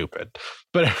 this is stupid.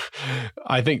 But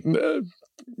I think,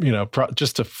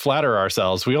 just to flatter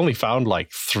ourselves, we only found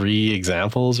like 3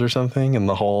 examples or something in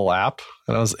the whole app.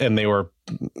 And they were,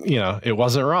 it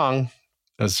wasn't wrong.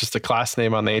 It was just a class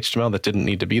name on the HTML that didn't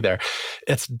need to be there.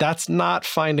 That's not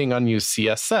finding unused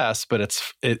CSS, but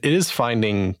it is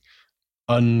finding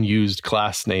unused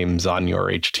class names on your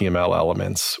HTML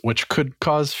elements, which could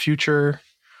cause future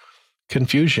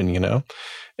confusion,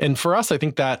 And for us, I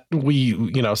think that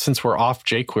we, since we're off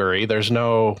jQuery, there's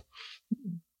no,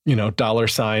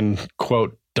 $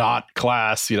 quote dot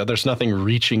class, there's nothing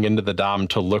reaching into the DOM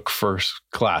to look for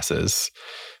classes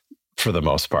for the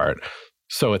most part.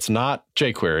 So it's not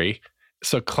jQuery.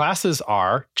 So classes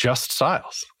are just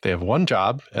styles. They have one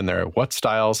job, and they're what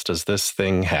styles does this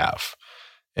thing have?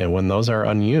 And when those are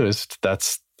unused,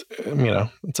 that's,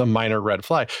 it's a minor red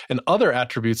flag. And other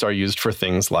attributes are used for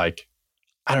things like,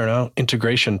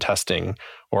 integration testing,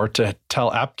 or to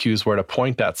tell app queues where to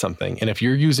point at something. And if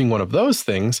you're using one of those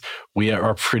things, we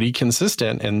are pretty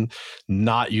consistent in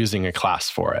not using a class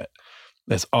for it.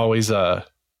 There's always a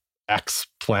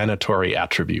explanatory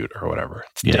attribute or whatever.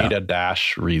 It's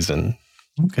data-reason.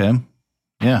 Okay.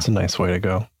 Yeah. It's a nice way to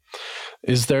go.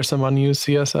 Is there some unused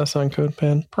CSS on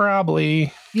CodePen?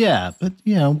 Probably. Yeah, but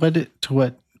to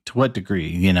what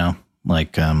degree,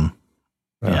 like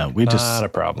we just not a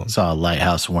problem. Saw a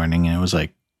lighthouse warning, and it was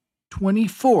like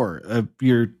 24 of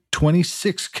your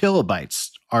 26 kilobytes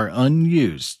are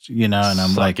unused, and I'm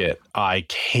Suck like, it. I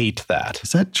hate that.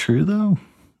 Is that true though?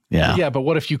 Yeah. Yeah, but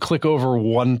what if you click over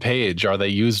one page? Are they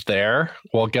used there?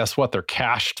 Well, guess what? They're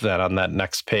cached then on that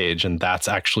next page, and that's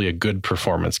actually a good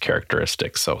performance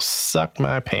characteristic. So suck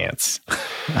my pants.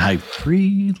 I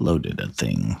preloaded a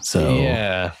thing. So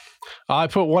yeah. I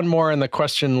put one more in the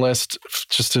question list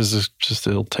just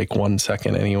it'll take 1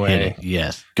 second anyway.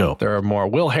 Yes, go. There are more.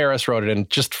 Will Harris wrote it in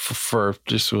just for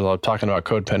while I'm talking about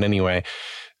CodePen anyway.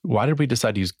 Why did we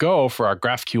decide to use Go for our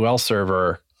GraphQL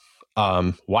server?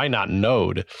 Why not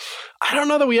Node? I don't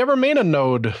know that we ever made a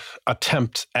Node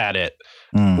attempt at it.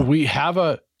 We have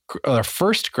our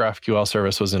first GraphQL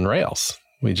service was in Rails.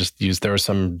 We just used, there was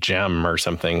some gem or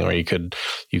something where you could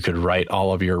write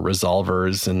all of your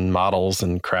resolvers and models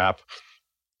and crap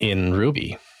in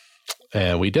Ruby.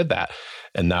 And we did that.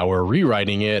 And now we're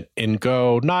rewriting it in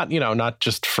Go, not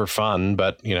just for fun,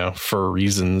 but, for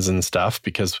reasons and stuff,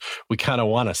 because we kind of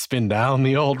want to spin down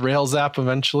the old Rails app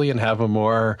eventually and have a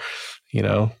more,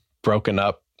 broken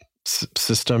up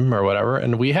system or whatever.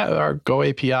 And we have our Go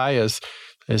API is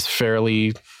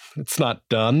fairly, it's not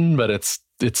done, but it's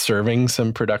serving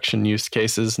some production use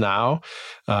cases now.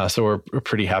 So we're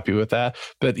pretty happy with that.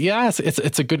 But yeah,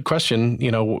 it's a good question.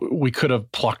 We could have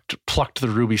plucked the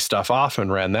Ruby stuff off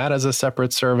and ran that as a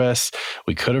separate service.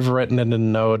 We could have written it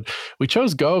in Node. We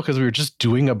chose Go because we were just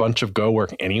doing a bunch of Go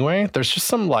work anyway. There's just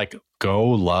some Go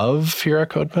love here at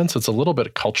CodePen. So it's a little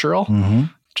bit cultural. Mm-hmm.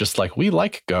 Just like we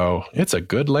like Go. It's a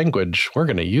good language. We're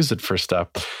going to use it for stuff.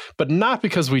 But not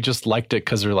because we just liked it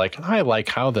because we're like, I like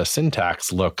how the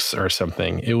syntax looks or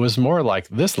something. It was more like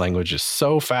this language is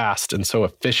so fast and so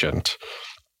efficient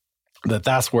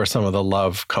that's where some of the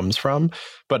love comes from.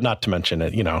 But not to mention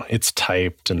it, it's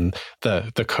typed and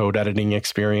the code editing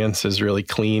experience is really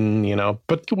clean,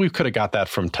 But we could have got that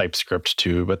from TypeScript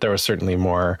too. But there was certainly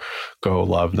more Go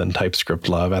love than TypeScript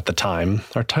love at the time.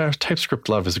 Our TypeScript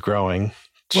love is growing.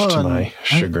 To my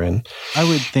chagrin. I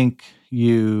would think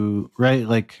right?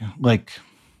 Like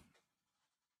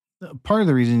part of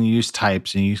the reason you use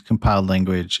types and you use compiled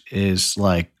language is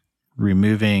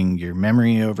removing your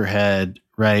memory overhead,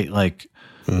 right? Like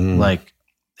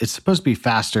it's supposed to be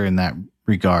faster in that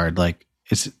regard. I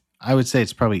would say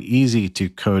it's probably easy to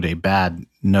code a bad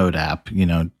Node app,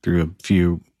 through a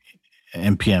few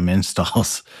npm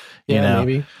installs,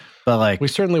 maybe. But we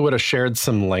certainly would have shared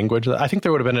some language. I think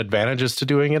there would have been advantages to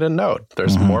doing it in Node.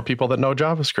 There's more people that know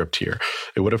JavaScript here.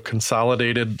 It would have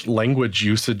consolidated language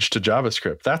usage to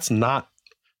JavaScript. That's not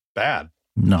bad.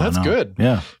 No, that's good.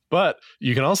 Yeah. But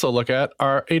you can also look at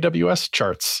our AWS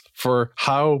charts for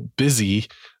how busy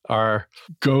our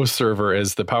Go server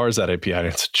is that powers that API. And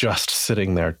it's just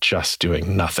sitting there, just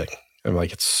doing nothing. I'm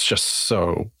like, it's just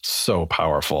so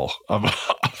powerful of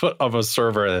a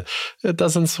server. It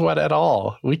doesn't sweat at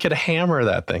all. We could hammer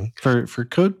that thing. For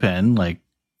CodePen,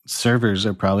 servers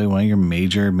are probably one of your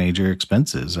major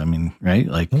expenses. I mean, right?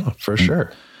 For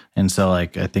sure. And so I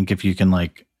think if you can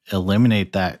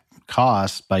eliminate that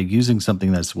cost by using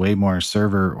something that's way more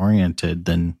server oriented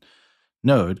than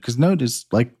Node, because Node is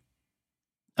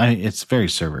it's very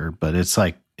server, but it's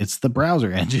it's the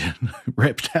browser engine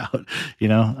ripped out, I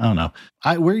don't know.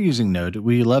 We're using Node.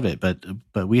 We love it, but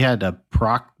we had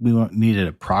we needed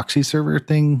a proxy server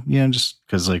thing, just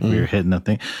because we were hitting the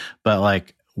thing.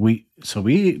 But we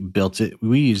built it.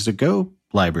 We used a Go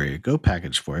library, a Go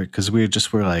package for it because we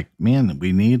were like, man,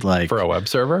 we need for a web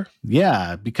server.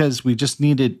 Yeah, because we just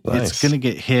needed. Nice. It's gonna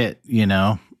get hit,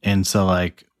 and so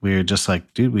we were just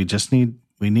dude,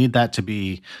 we need that to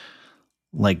be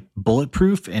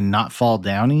bulletproof and not fall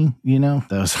downy, that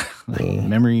was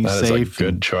memory that safe. Is a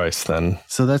good choice then.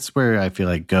 So that's where I feel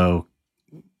like Go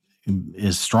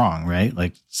is strong, right?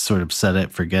 Sort of set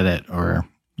it, forget it, or,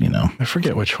 I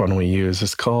forget which one we use.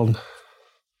 It's called,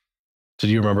 did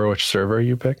you remember which server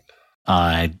you picked?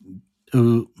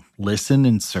 Listen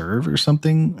and serve or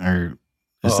something, or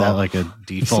is that a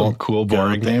default cool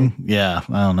boring thing? Yeah,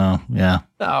 I don't know. Yeah.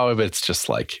 No, but it's just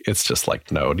like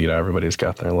Node. Everybody's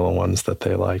got their little ones that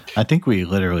they like. I think we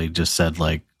literally just said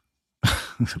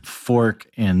fork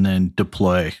and then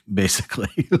deploy,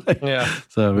 basically. Yeah.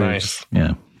 So nice.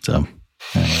 So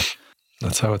anyway.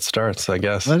 That's how it starts, I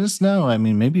guess. Let us know. I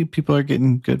mean, maybe people are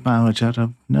getting good mileage out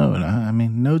of Node. I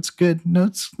mean, Node's good.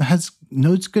 Node's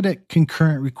good at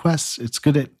concurrent requests. It's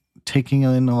good at taking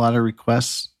in a lot of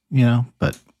requests.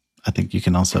 But I think you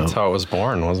can also. That's how it was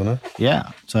born, wasn't it?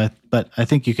 Yeah. But I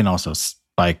think you can also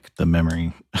spike the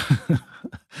memory.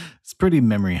 It's pretty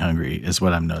memory hungry, is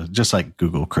what I'm noticing, just like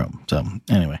Google Chrome. So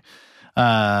anyway,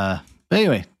 but But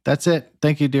anyway, that's it.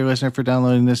 Thank you, dear listener, for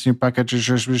downloading this new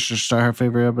podcast. We should start our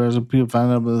favorite episodes. People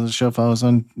find out about the show. Follow us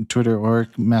on Twitter or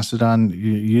Mastodon.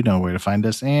 You know where to find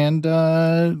us. And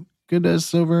get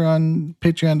us over on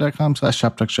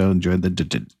patreon.com/shoptalkshow. Enjoy the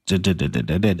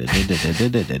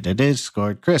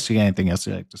Discord. Chris, you got anything else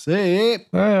you'd like to say?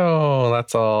 Oh,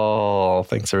 that's all.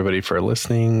 Thanks, everybody, for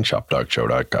listening.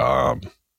 Shoptalkshow.com.